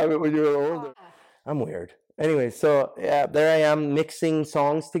said you could have it when you were older. I'm weird. Anyway, so yeah, there I am mixing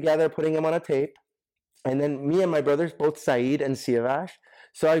songs together, putting them on a tape. And then me and my brothers, both Saeed and Siavash.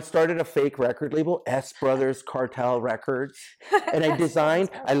 So I started a fake record label, S Brothers Cartel Records. And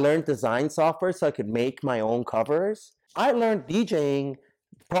I learned design software so I could make my own covers. I learned DJing,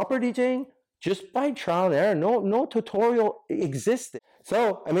 proper DJing, just by trial and error. No tutorial existed.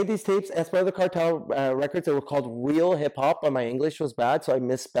 So I made these tapes, S Brothers Cartel Records. They were called Real Hip Hop, but my English was bad, so I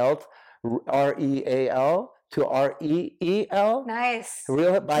misspelled REAL to REEL. nice.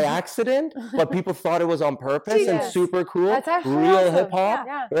 Real by accident, but people thought it was on purpose and super cool. That's actually Real awesome. hip hop,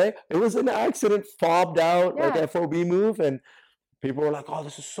 Yeah. right? It was an accident, fobbed out like FOB move, and people were like, "Oh,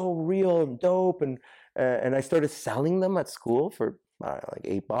 this is so real and dope," and I started selling them at school for like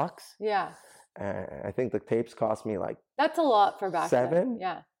 $8. Yeah. I think the tapes cost me like That's a lot for back $7. then.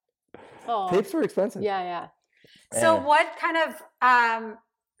 Yeah. Oh. Tapes were expensive. Yeah. So what kind of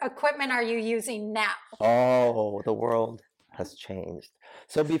equipment are you using now? Oh, the world has changed.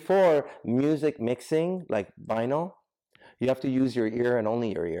 So before music mixing, like vinyl, you have to use your ear and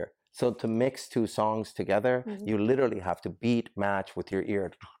only your ear. So to mix two songs together, you literally have to beat match with your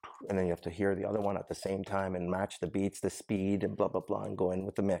ear. And then you have to hear the other one at the same time and match the beats, the speed, and blah, blah, blah, and go in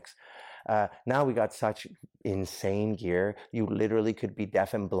with the mix. Now we got such insane gear. You literally could be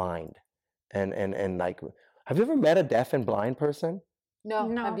deaf and blind. And like, have you ever met a deaf and blind person? No.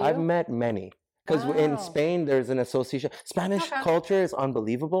 No. Have you? I've met many. Because in Spain, there's an association. Spanish culture is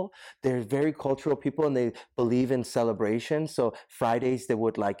unbelievable. They're very cultural people and they believe in celebration. So Fridays, they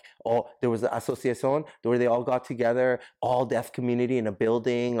would there was the asociación where they all got together, all deaf community in a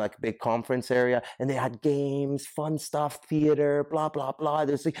building, like a big conference area. And they had games, fun stuff, theater, blah, blah, blah.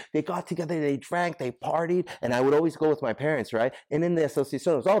 They got together, they drank, they partied. And I would always go with my parents, right? And in the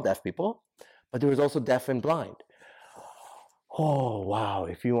associación, it was all deaf people, but there was also deaf and blind. Oh, wow.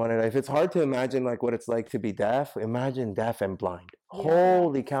 If it's hard to imagine like what it's like to be deaf, imagine deaf and blind. Yeah.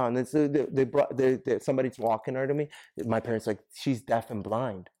 Holy cow. And somebody's walking her to me. My parents like, she's deaf and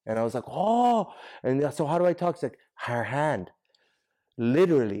blind. And I was like, oh. And so how do I talk? It's like, her hand.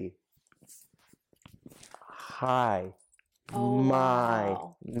 Literally. Hi. My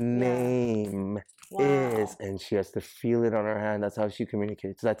name is. And she has to feel it on her hand. That's how she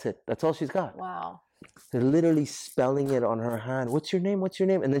communicates. That's it. That's all she's got. Wow. They're literally spelling it on her hand. What's your name? What's your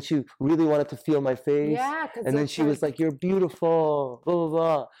name? And then she really wanted to feel my face. Yeah. And then she was like, you're beautiful, blah, blah,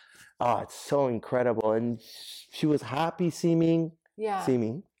 blah. Oh, it's so incredible. And she was happy seeming. Yeah.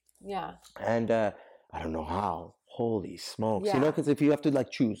 Yeah. And I don't know how. Holy smokes. Yeah. You know, because if you have to like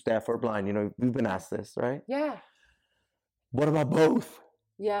choose deaf or blind, you know, we've been asked this, right? Yeah. What about both?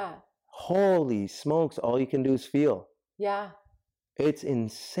 Yeah. Holy smokes. All you can do is feel. Yeah. It's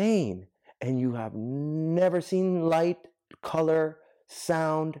insane. And you have never seen light, color,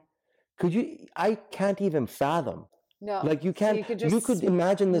 sound. I can't even fathom. No. Like you can't, So you could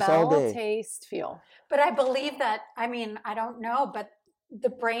imagine this all day. Taste, feel. But I believe that, I mean, I don't know, but the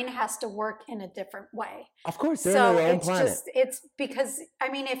brain has to work in a different way. Of course, they're So on their own it's planet. just, it's because, I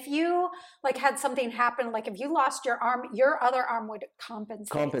mean, if you like had something happen, like if you lost your arm, your other arm would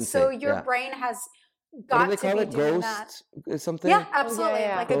compensate. So your yeah. brain has What do got they to call be it? doing that. Something? Yeah, absolutely.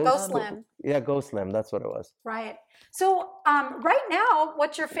 yeah. Like a ghost limb. Yeah, ghost limb. That's what it was. Right. So right now,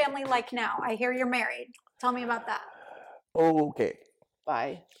 what's your family like now? I hear you're married. Tell me about that. Oh, okay.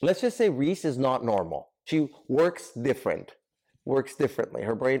 Bye. Let's just say Reese is not normal. She works differently.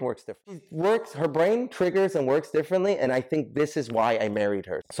 Her brain works different. Her brain triggers and works differently. And I think this is why I married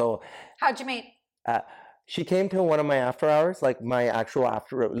her. So How'd you meet? she came to one of my after hours, like my actual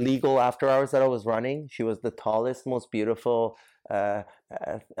legal after hours that I was running. She was the tallest, most beautiful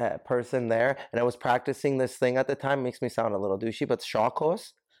person there. And I was practicing this thing at the time. Makes me sound a little douchey, but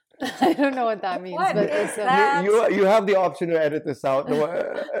shakos. I don't know what that means. What but is it's that? You have the option to edit this out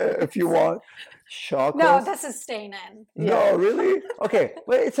if you want. Shakos. No, this is staying in. No, really? Okay,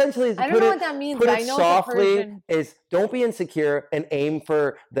 but essentially, I don't know what that means, put but it I know softly it's a Persian. is don't be insecure and aim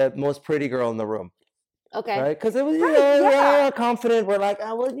for the most pretty girl in the room, Okay. right? Because it was, yeah. we're confident. We're like,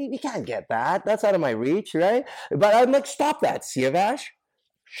 oh, well, you can't get that. That's out of my reach, right? But I'm like, stop that, Siavash.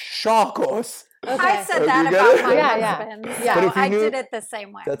 Shakos. Okay. I said Oh, that you get about it? my Yeah, husband. yeah. So But if you I knew- did it the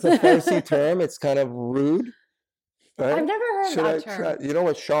same way. That's a fancy term. It's kind of rude, right? I've never heard Should that term. You know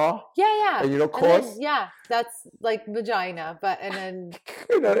what Shaw? Yeah. And you know, And then, course? yeah, that's like vagina, but in a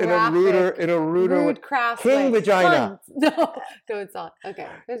In a ruder rude, crass king way. vagina. Cunt. No, it's not. Okay.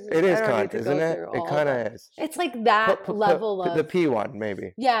 It is I don't need cunt, to isn't go it? through It all kind that. of is. It's like that level of the P one,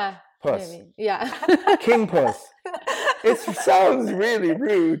 maybe. yeah. Puss. Maybe. Yeah. King puss. It sounds really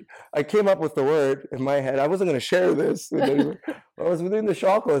rude. I came up with the word in my head. I wasn't going to share this with anyone. I was doing the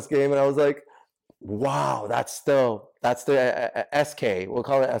Shawclose game, and I was like, "Wow, that's the SK. We'll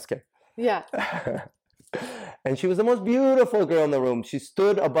call it SK." Yeah. And she was the most beautiful girl in the room. She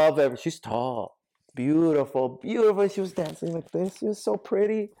stood above everyone. She's tall, beautiful. She was dancing like this. She was so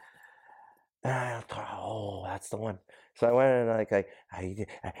pretty. And I thought, oh, that's the one. So I went and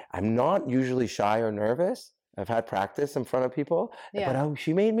I'm not usually shy or nervous. I've had practice in front of people, but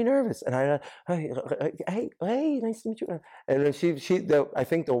she made me nervous. And hey, nice to meet you. And then I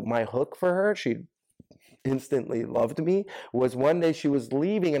think my hook for her, she instantly loved me, was one day she was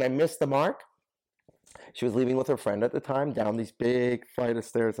leaving and I missed the mark. She was leaving with her friend at the time down these big flight of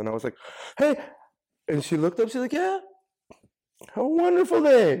stairs. And I was like, hey. And she looked up, she's like, yeah, have a wonderful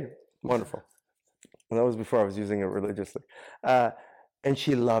day. Wonderful. And that was before I was using it religiously. And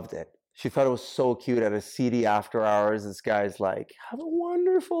she loved it. She thought it was so cute at a seedy after hours. This guy's like, have a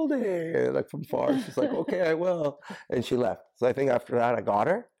wonderful day. Like from far. She's like, okay, I will. And she left. So I think after that, I got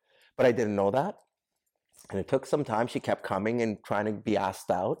her. But I didn't know that. And it took some time. She kept coming and trying to be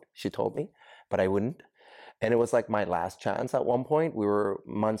asked out. She told me, but I wouldn't. And it was like my last chance at one point. We were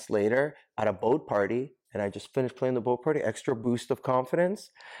months later at a boat party. And I just finished playing the boat party, extra boost of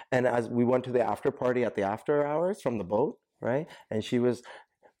confidence. And as we went to the after party at the after hours from the boat, right? And she was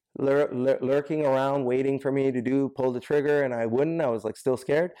lurking around, waiting for me to pull the trigger. And I wouldn't. I was like still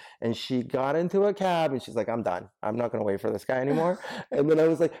scared. And she got into a cab and she's like, I'm done. I'm not going to wait for this guy anymore. And then I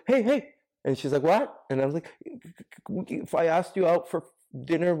was like, hey. And she's like, what? And I was like, if I asked you out for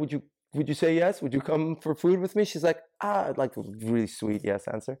dinner, would you say yes? Would you come for food with me? She's like, like a really sweet yes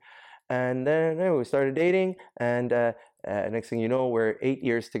answer. And then we started dating, and next thing you know, we're 8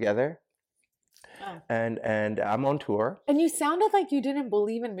 years together. Oh. And I'm on tour. And you sounded like you didn't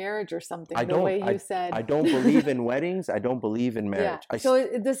believe in marriage or something. The way you said. I don't believe in weddings. I don't believe in marriage. Yeah. So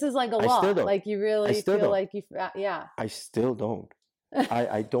this is like a law. Like you really feel like you. Yeah. I still don't.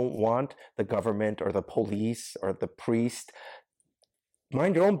 I don't want the government or the police or the priest.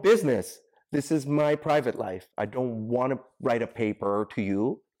 Mind your own business. This is my private life. I don't want to write a paper to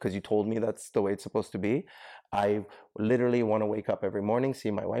you because you told me that's the way it's supposed to be. I literally want to wake up every morning,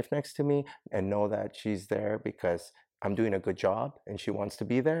 see my wife next to me, and know that she's there because I'm doing a good job and she wants to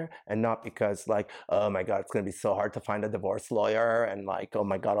be there, and not because like, oh my God, it's going to be so hard to find a divorce lawyer, and like, oh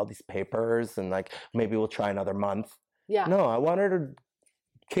my God, all these papers, and like, maybe we'll try another month. Yeah. No, I want her to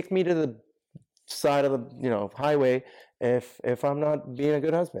kick me to the side of the highway if I'm not being a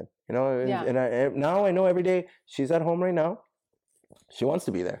good husband. And now I know every day she's at home right now. She wants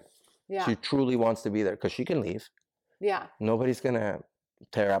to be there. Yeah. She truly wants to be there because she can leave. Yeah. Nobody's going to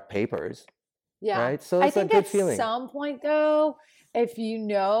tear up papers. Yeah. Right? So it's a good feeling. At some point, though, if you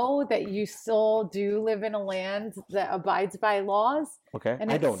know that you still do live in a land that abides by laws, okay,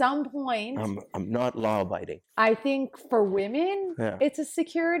 and at some point, I'm not law abiding. I think for women, it's a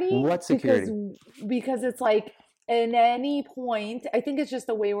security. What security? Because it's like at any point, I think it's just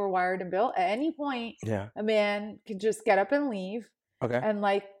the way we're wired and built. At any point, a man can just get up and leave. Okay. And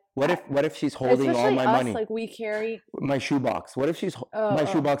like, What if she's holding all especially my us, money? like we carry. My shoebox. What if she's Oh, my oh.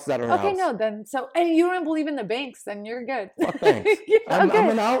 shoebox is at her Okay, house? no, then and you don't believe in the banks, then you're good. Fuck banks. Yeah, I'm okay.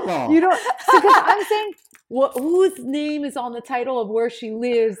 an outlaw. You don't, because I'm saying, whose name is on the title of where she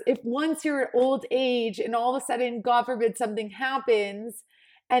lives? If once you're at old age and all of a sudden, God forbid, something happens,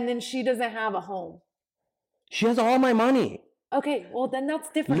 and then she doesn't have a home. She has all my money. Okay, well then that's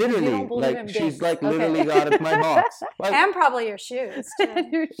different. 'cause you Literally, don't believe like in she's banks. like Okay. literally got my box. Like, And probably your shoes. Too.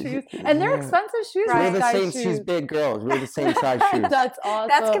 And your shoes, and they're Yeah. expensive shoes. Right. we're the Guys' same. shoes. She's big girls. We're the same size shoes. That's awesome.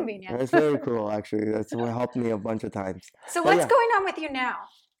 That's convenient. That's very cool, actually. That's what helped me a bunch of times. So But what's yeah. going on with you now?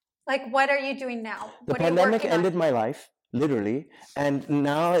 Like, what are you doing now? The What are you pandemic working on? ended my life, literally, and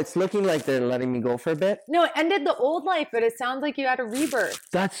now it's looking like they're letting me go for a bit. No, it ended the old life, but it sounds like you had a rebirth.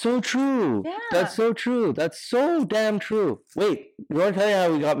 That's so true. Yeah. That's so true. That's so damn true. Wait, you want to tell you how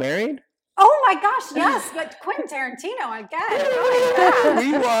we got married? Oh my gosh, yes, but Quentin Tarantino again.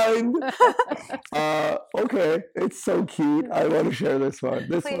 Rewind. Okay, it's so cute. I want to share this one.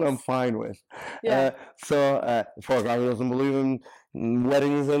 This one I'm Please. fine with. Yeah. For a guy who doesn't believe in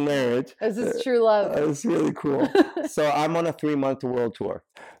weddings and marriage, This is true love. it's really cool. So I'm on a 3-month world tour,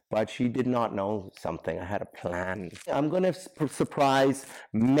 but she did not know something. I had a plan. I'm gonna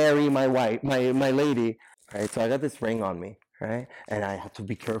marry my wife, my lady. Right. So I got this ring on me. Right, and I have to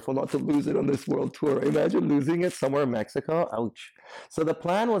be careful not to lose it on this world tour. Imagine losing it somewhere in Mexico. Ouch. So the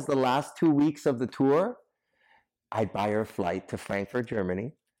plan was the last 2 weeks of the tour, I'd buy her a flight to Frankfurt,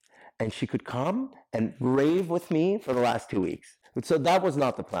 Germany, and she could come and rave with me for the last 2 weeks. So that was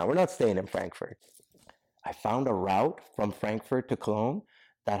not the plan. We're not staying in Frankfurt. I found a route from Frankfurt to Cologne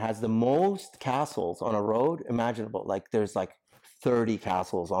that has the most castles on a road imaginable. Like there's like 30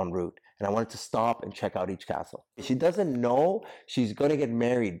 castles en route. And I wanted to stop and check out each castle. She doesn't know she's going to get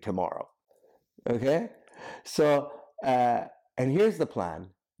married tomorrow. Okay? So, and here's the plan.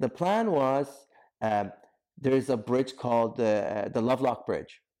 The plan was there's a bridge called the Lovelock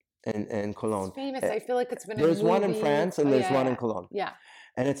Bridge in Cologne. It's famous. I feel like it's been There's in a one in movie. France and Oh, there's yeah, one yeah. in Cologne. Yeah.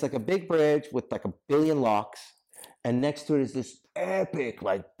 And it's like a big bridge with like 1 billion locks. And next to it is this epic,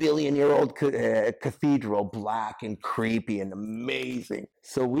 like billion-year-old cathedral, black and creepy and amazing.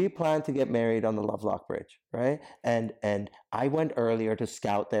 So we planned to get married on the Lovelock Bridge, right? And I went earlier to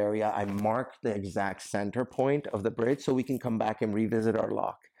scout the area. I marked the exact center point of the bridge so we can come back and revisit our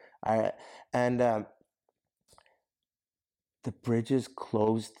lock. All right. And the bridge is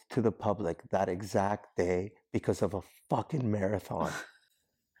closed to the public that exact day because of a fucking marathon.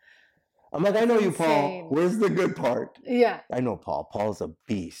 I'm like, I know you, Paul. Insane. Where's the good part? Yeah. I know Paul. Paul's a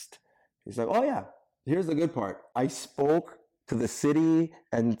beast. He's like, oh yeah, here's the good part. I spoke to the city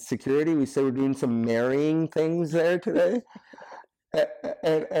and security. We said we're doing some marrying things there today,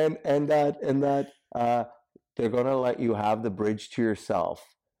 and that they're gonna let you have the bridge to yourself.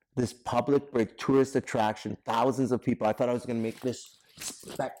 This public bridge, tourist attraction, thousands of people. I thought I was gonna make this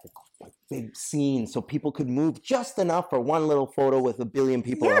spectacle, like big scene, so people could move just enough for one little photo with 1 billion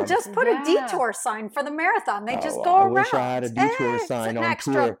people. Yeah, around. just put Yeah. a detour sign for the marathon. They just Oh, go I around. wish I had a detour It's sign an on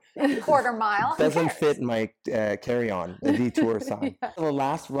extra quarter mile. Who Doesn't cares? fit in my carry-on, the detour sign. Yeah. The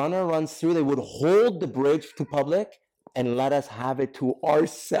last runner runs through, they would hold the bridge to public and let us have it to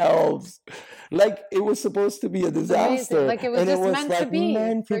ourselves. Like it was supposed to be a disaster. Like, it was and just it was meant like to be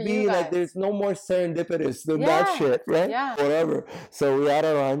meant to for be. you Like guys. there's no more serendipitous than that Yeah. shit, right? Yeah. Whatever. So we had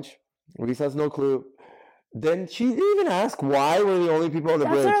our lunch. Reese has no clue. Then she didn't even ask why we're the only people on the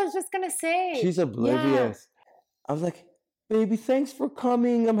That's bridge. what I was just gonna say. She's oblivious. I was like, baby, thanks for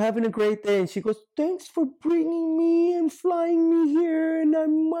coming. I'm having a great day. And she goes, thanks for bringing me and flying me here. And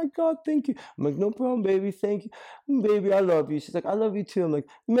I'm, my God, thank you. I'm like, no problem, baby. Thank you. Baby, I love you. She's like, I love you too. I'm like,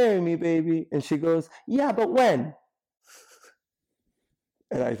 marry me, baby. And she goes, yeah, but when?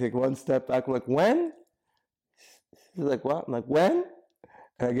 And I take one step back. I'm like, when? She's like, what? I'm like, when?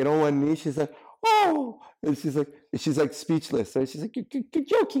 And I get on one knee. She's like, oh. And she's like speechless. So she's like, you're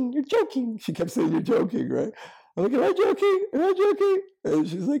joking. You're joking. She kept saying, you're joking, right? I'm like, am I joking? Am I joking? And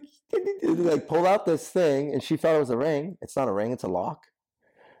she's like, pull out this thing. And she thought it was a ring. It's not a ring. It's a lock.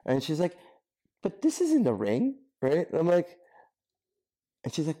 And she's like, but this isn't a ring, right? And I'm like,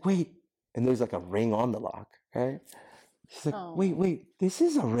 and she's like, wait. And there's like a ring on the lock, right? She's like, Oh. wait, this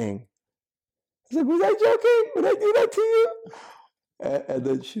is a ring. I was like, was I joking? Would I do that to you? And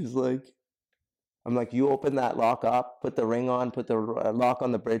then she's like, I'm like, you open that lock up, put the ring on, put the lock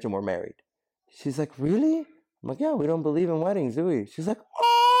on the bridge, and we're married. She's like, really? I'm like, yeah, we don't believe in weddings, do we? She's like,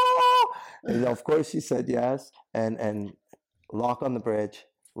 oh! And of course she said yes. And lock on the bridge,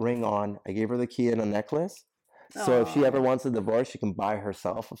 ring on. I gave her the key and a necklace. So if she ever wants a divorce, she can buy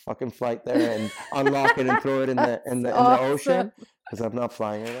herself a fucking flight there and unlock it and throw it in the ocean. because I'm not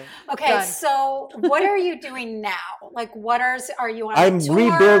flying right now. Okay, Done. so what are you doing now? Like, are you on a I'm tour?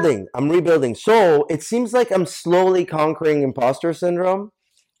 rebuilding. I'm rebuilding. So it seems like I'm slowly conquering imposter syndrome.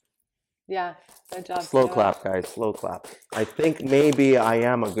 Yeah, good job. Slow Siavash. clap, guys. Slow clap. I think maybe I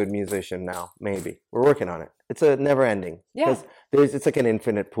am a good musician now. Maybe we're working on it. It's a never ending. Yeah. Because it's like an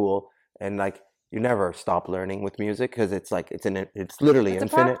infinite pool, and like you never stop learning with music because it's like it's literally It's a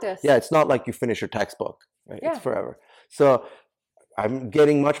infinite. practice. Yeah, it's not like you finish your textbook. Right? Yeah. It's forever. So I'm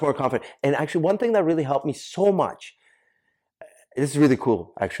getting much more confident. And actually, one thing that really helped me so much. This is really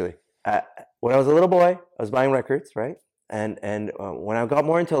cool, actually. When I was a little boy, I was buying records, right? And when I got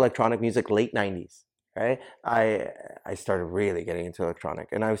more into electronic music, late '90s, right? I started really getting into electronic,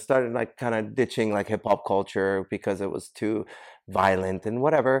 and I started like kind of ditching like hip hop culture because it was too violent and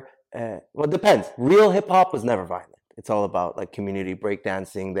whatever. Well, it depends. Real hip hop was never violent. It's all about like community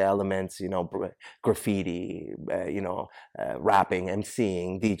breakdancing, the elements, graffiti, rapping,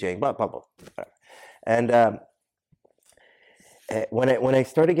 MCing, DJing, blah blah blah. And when I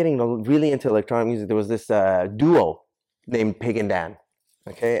started getting really into electronic music, there was this duo named Pig and Dan,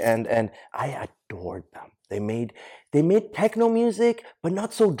 okay, and I adored them. They made techno music, but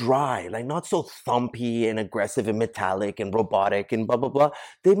not so dry, like not so thumpy and aggressive and metallic and robotic and blah blah blah.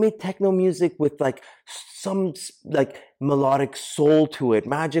 They made techno music with like some like melodic soul to it,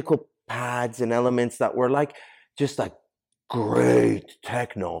 magical pads and elements that were like just like great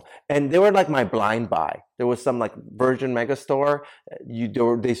techno, and they were like my blind buy. There was some like Virgin Megastore.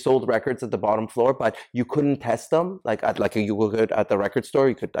 They sold records at the bottom floor, but you couldn't test them like you could at the record store.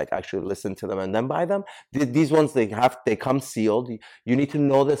 You could like actually listen to them and then buy them. These ones they come sealed. You need to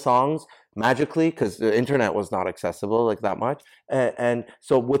know the songs magically because the internet was not accessible like that much. And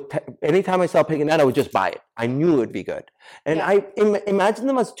so anytime I saw Pig and Dan, I would just buy it. I knew it would be good, and Yeah. I imagine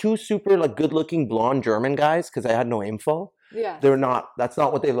them as two super like good-looking blonde German guys because I had no info. Yeah. They're not. That's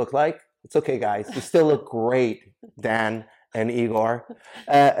not what they look like. It's okay, guys. You still look great, Dan and Igor.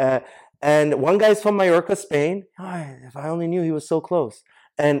 And one guy's from Mallorca, Spain. Oh, if I only knew he was so close.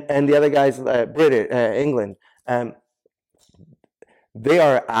 And the other guy's British, England. They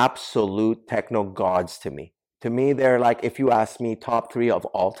are absolute techno gods to me. To me, they're like, if you ask me, top 3 of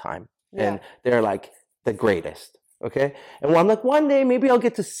all time. Yeah. And they're like the greatest. Okay? And I'm like, one day, maybe I'll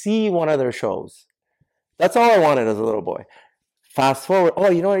get to see one of their shows. That's all I wanted as a little boy. Fast forward.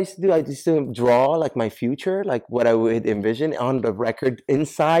 Oh, you know what I used to do? I used to draw like my future, like what I would envision on the record.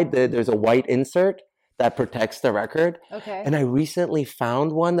 Inside, there's a white insert that protects the record. Okay. And I recently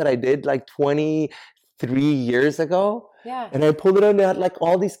found one that I did like 23 years ago. Yeah. And I pulled it out and it had like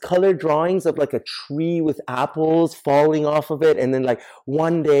all these colored drawings of like a tree with apples falling off of it. And then like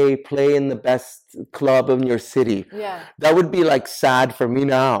one day play in the best club in your city. Yeah. That would be like sad for me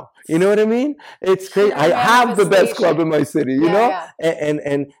now. You know what I mean? It's crazy. I have the best club in my city, you know?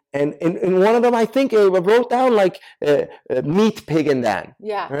 Yeah. And one of them, I think I wrote down like meet Pig and Dan.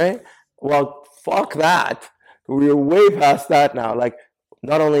 Yeah. Right? Well, fuck that. We're way past that now. Like,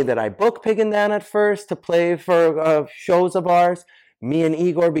 not only did I book Pig and Dan at first to play for shows of ours, me and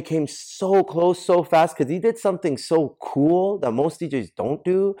Igor became so close so fast because he did something so cool that most DJs don't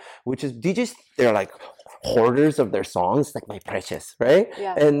do, which is DJs, they're like hoarders of their songs, like my precious, right?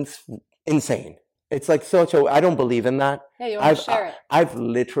 Yeah. And it's insane. It's like I don't believe in that. Yeah, you want to share it. I've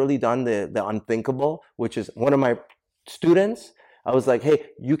literally done the unthinkable, which is one of my students. I was like, hey,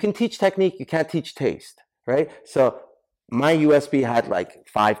 you can teach technique, you can't teach taste, right? So my USB had like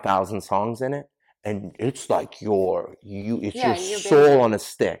 5,000 songs in it, and it's like your soul on a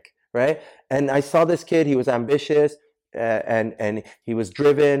stick, right? And I saw this kid; he was ambitious, and he was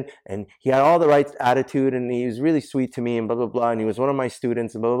driven, and he had all the right attitude, and he was really sweet to me, and blah blah blah. And he was one of my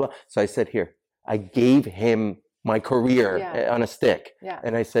students, and blah blah blah. So I said, "Here, I gave him my career on a stick,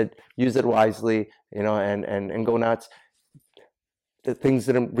 and I said, use it wisely, and go nuts." The things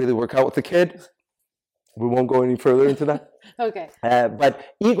didn't really work out with the kid. We won't go any further into that. Okay. But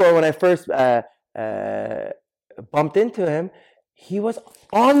Igor, when I first bumped into him, he was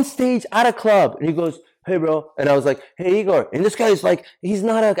on stage at a club, and he goes, "Hey, bro," and I was like, "Hey, Igor," and this guy's like, he's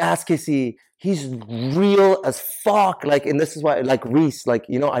not an ass kissy. He's real as fuck. Like, and this is why, like Reese, like,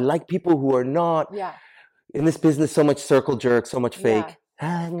 I like people who are not in this business. So much circle jerk, so much fake.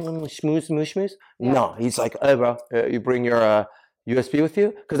 Schmooze. Yeah. No, he's like, "Hey, bro, you bring your USB with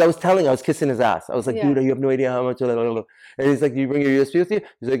you?" Because I was kissing his ass. I was like, "Dude, you have no idea how much." And he's like, "Do you bring your USB with you?"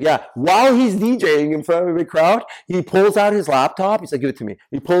 He's like, "Yeah." While he's DJing in front of a big crowd, he pulls out his laptop. He's like, "Give it to me."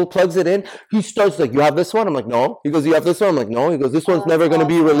 He plugs it in. He starts like, "You have this one?" I'm like, "No." He goes, "You have this one?" I'm like, "No." He goes, "This one's never going to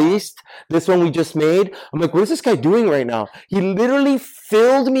be released. This one we just made." I'm like, "What is this guy doing right now?" He literally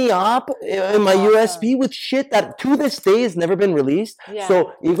filled me up in my awesome. USB with shit that to this day has never been released. Yeah.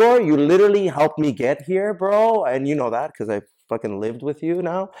 So Igor, you literally helped me get here, bro, and you know that because I fucking lived with you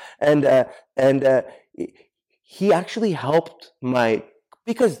now, and he actually helped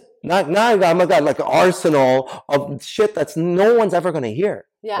because now I got like an arsenal of shit that's no one's ever gonna hear,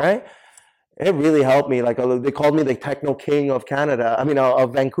 Yeah. right? It really helped me. Like they called me the techno king of Canada. I mean,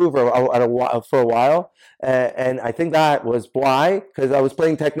 of Vancouver for a while, and I think that was why, because I was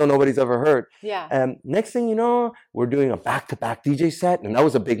playing techno nobody's ever heard. Yeah. Next thing you know, we're doing a back-to-back DJ set, and that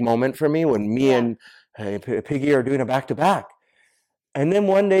was a big moment for me when me and Piggy are doing a back-to-back. And then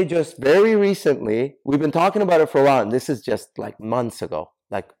one day, just very recently, we've been talking about it for a while, and this is just like months ago,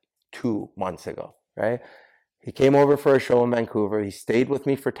 like 2 months ago, right? He came over for a show in Vancouver. He stayed with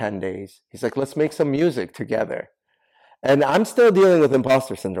me for 10 days. He's like, let's make some music together. And I'm still dealing with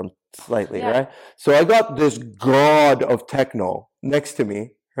imposter syndrome slightly, right? So I got this god of techno next to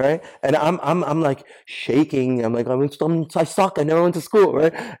me, right? And I'm like shaking. I'm like, I suck. I never went to school,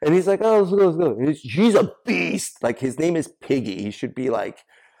 right? And he's like, oh, let's go. He's a beast. Like his name is Piggy. He should be like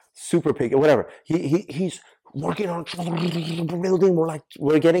super Piggy, whatever. He's working on building.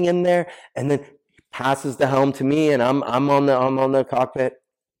 We're getting in there, and then passes the helm to me, and I'm on the cockpit,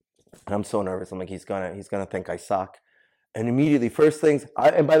 and I'm so nervous. I'm like, he's gonna think I suck. And immediately, first things,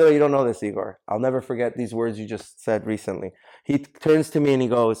 and by the way, you don't know this, Igor. I'll never forget these words you just said recently. He turns to me and he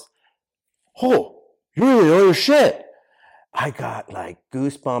goes, "Oh, you really know your shit." I got like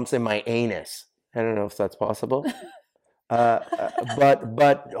goosebumps in my anus. I don't know if that's possible, but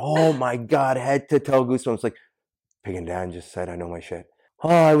oh my god, head to toe goosebumps. Like Pig and Dan just said, "I know my shit." Oh,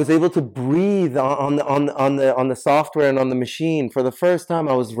 I was able to breathe on the software and on the machine for the first time.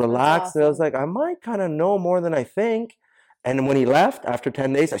 I was relaxed. awesome. I was like, I might kind of know more than I think. And when he left after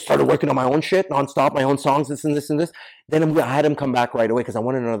 10 days, I started working on my own shit nonstop, my own songs, this and this and this. Then I had him come back right away because I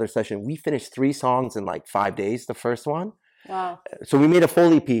wanted another session. We finished 3 songs in like 5 days, the first one. Wow. So we made a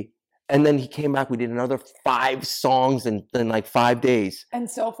full EP. And then he came back. We did another 5 songs in like 5 days. And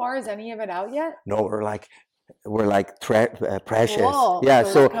so far, is any of it out yet? No, we're like precious. Cool. Yeah,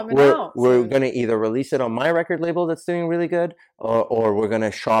 So we're gonna either release it on my record label that's doing really good, or we're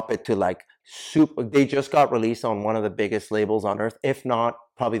gonna shop it to like super. They just got released on one of the biggest labels on earth, if not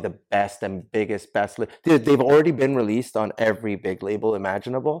probably the best and biggest they've already been released on every big label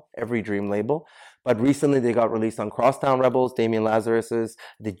imaginable, every dream label. But recently they got released on Crosstown Rebels, Damien Lazarus's.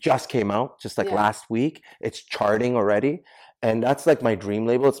 They just came out just like last week. It's charting already. And that's like my dream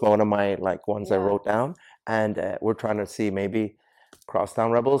label. It's one of my like ones I wrote down. And we're trying to see maybe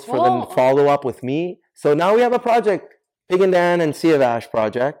Crosstown Rebels for the follow up with me. So now we have a project, Pig and Dan and Siavash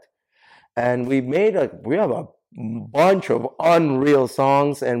project. And we have a bunch of unreal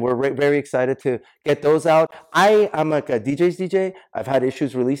songs, and we're very excited to get those out. I'm like a DJ's DJ. I've had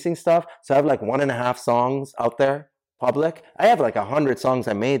issues releasing stuff. So I have like 1.5 songs out there. Public. I have like 100 songs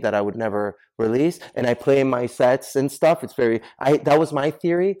I made that I would never release, and I play in my sets and stuff. It's that was my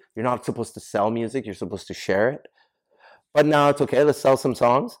theory. You're not supposed to sell music. You're supposed to share it. But now it's okay. Let's sell some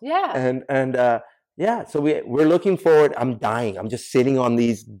songs. Yeah. And so we're looking forward. I'm dying. I'm just sitting on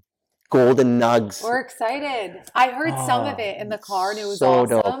these golden nugs. We're excited. I heard some of it in the car, and it was so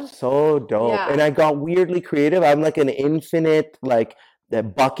awesome. So dope. Yeah. And I got weirdly creative. I'm like an infinite like the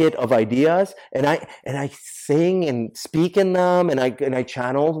bucket of ideas, and I sing and speak in them, and I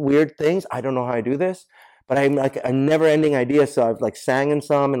channel weird things. I don't know how I do this, but I'm like a never-ending idea. So I've like sang in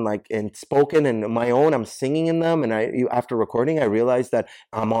some and spoken and my own. I'm singing in them, and after recording, I realized that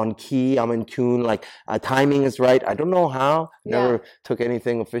I'm on key, I'm in tune, like timing is right. I don't know how. Never took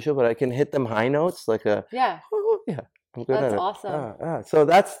anything official, but I can hit them high notes like a I'm good That's at it. awesome. So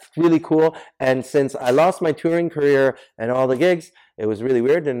that's really cool. And since I lost my touring career and all the gigs, it was really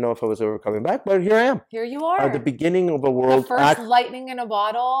weird. Didn't know if I was ever coming back, but here I am. Here you are. At the beginning of a world. The first lightning in a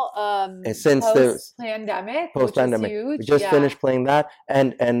bottle. Since post-pandemic. Post-pandemic. Which is huge. We just finished playing that,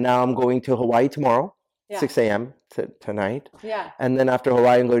 and now I'm going to Hawaii tomorrow, 6 a.m. tonight. Yeah. And then after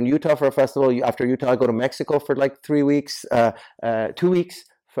Hawaii, I'm going to Utah for a festival. After Utah, I go to Mexico for like 3 weeks, 2 weeks.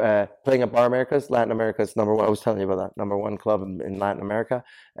 Playing at Bar America's, Latin America's number one. I was telling you about that number one club in Latin America.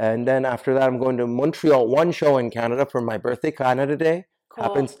 And then after that, I'm going to Montreal, one show in Canada for my birthday, Canada Day. Cool.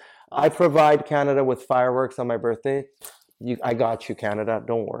 Happens. Awesome. I provide Canada with fireworks on my birthday. I got you, Canada.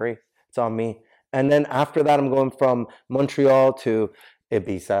 Don't worry. It's on me. And then after that, I'm going from Montreal to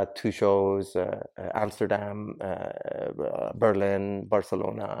Ibiza, 2 shows, Amsterdam, Berlin,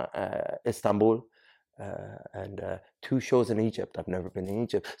 Barcelona, Istanbul. And 2 shows in Egypt. I've never been in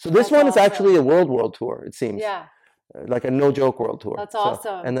Egypt. So this one is actually a world tour, it seems. Yeah. Like a no joke world tour. That's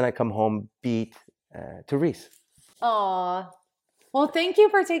awesome. And then I come home beat to Reese. Aw. Well, thank you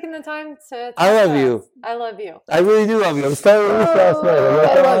for taking the time to. I love talk to you. us. I love you. I really do love you. I'm starting with this last night.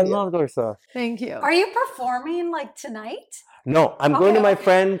 I love you. So. Thank you. Are you performing like tonight? No, I'm going to my Okay.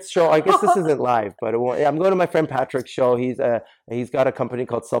 friend's show. I guess this isn't live, but I'm going to my friend Patrick's show. He's got a company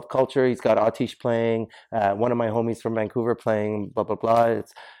called Subculture. He's got Atish playing. One of my homies from Vancouver playing. Blah blah blah.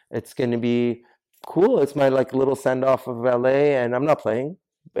 It's going to be cool. It's my like little send off of LA, and I'm not playing,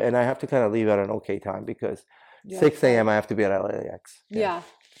 and I have to kind of leave at an okay time because 6 a.m. I have to be at LAX. Yeah.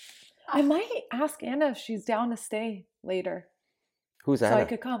 I might ask Anna if she's down to stay later. Who's So Anna? I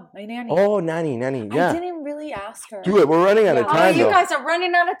could come. My nanny. Oh, nanny. Yeah. I didn't really ask her. Do it. We're running out of Yeah. time. You though. guys are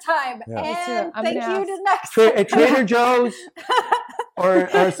running out of time. Yeah. Me too. And I'm thank gonna you ask. to next. Trader Joe's or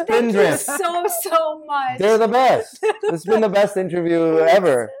Thank Spindrift. you so much. They're the best. This has been the best interview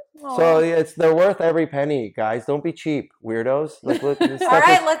ever. So they're worth every penny, guys. Don't be cheap, weirdos. Look, this All stuff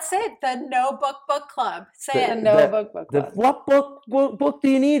right, is- let's say it. The No Book Club. Say The it. No Book Club. What book do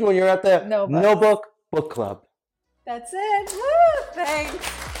you need when you're at the No Book Club? That's it. Woo,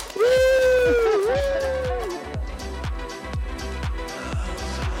 thanks. Woo!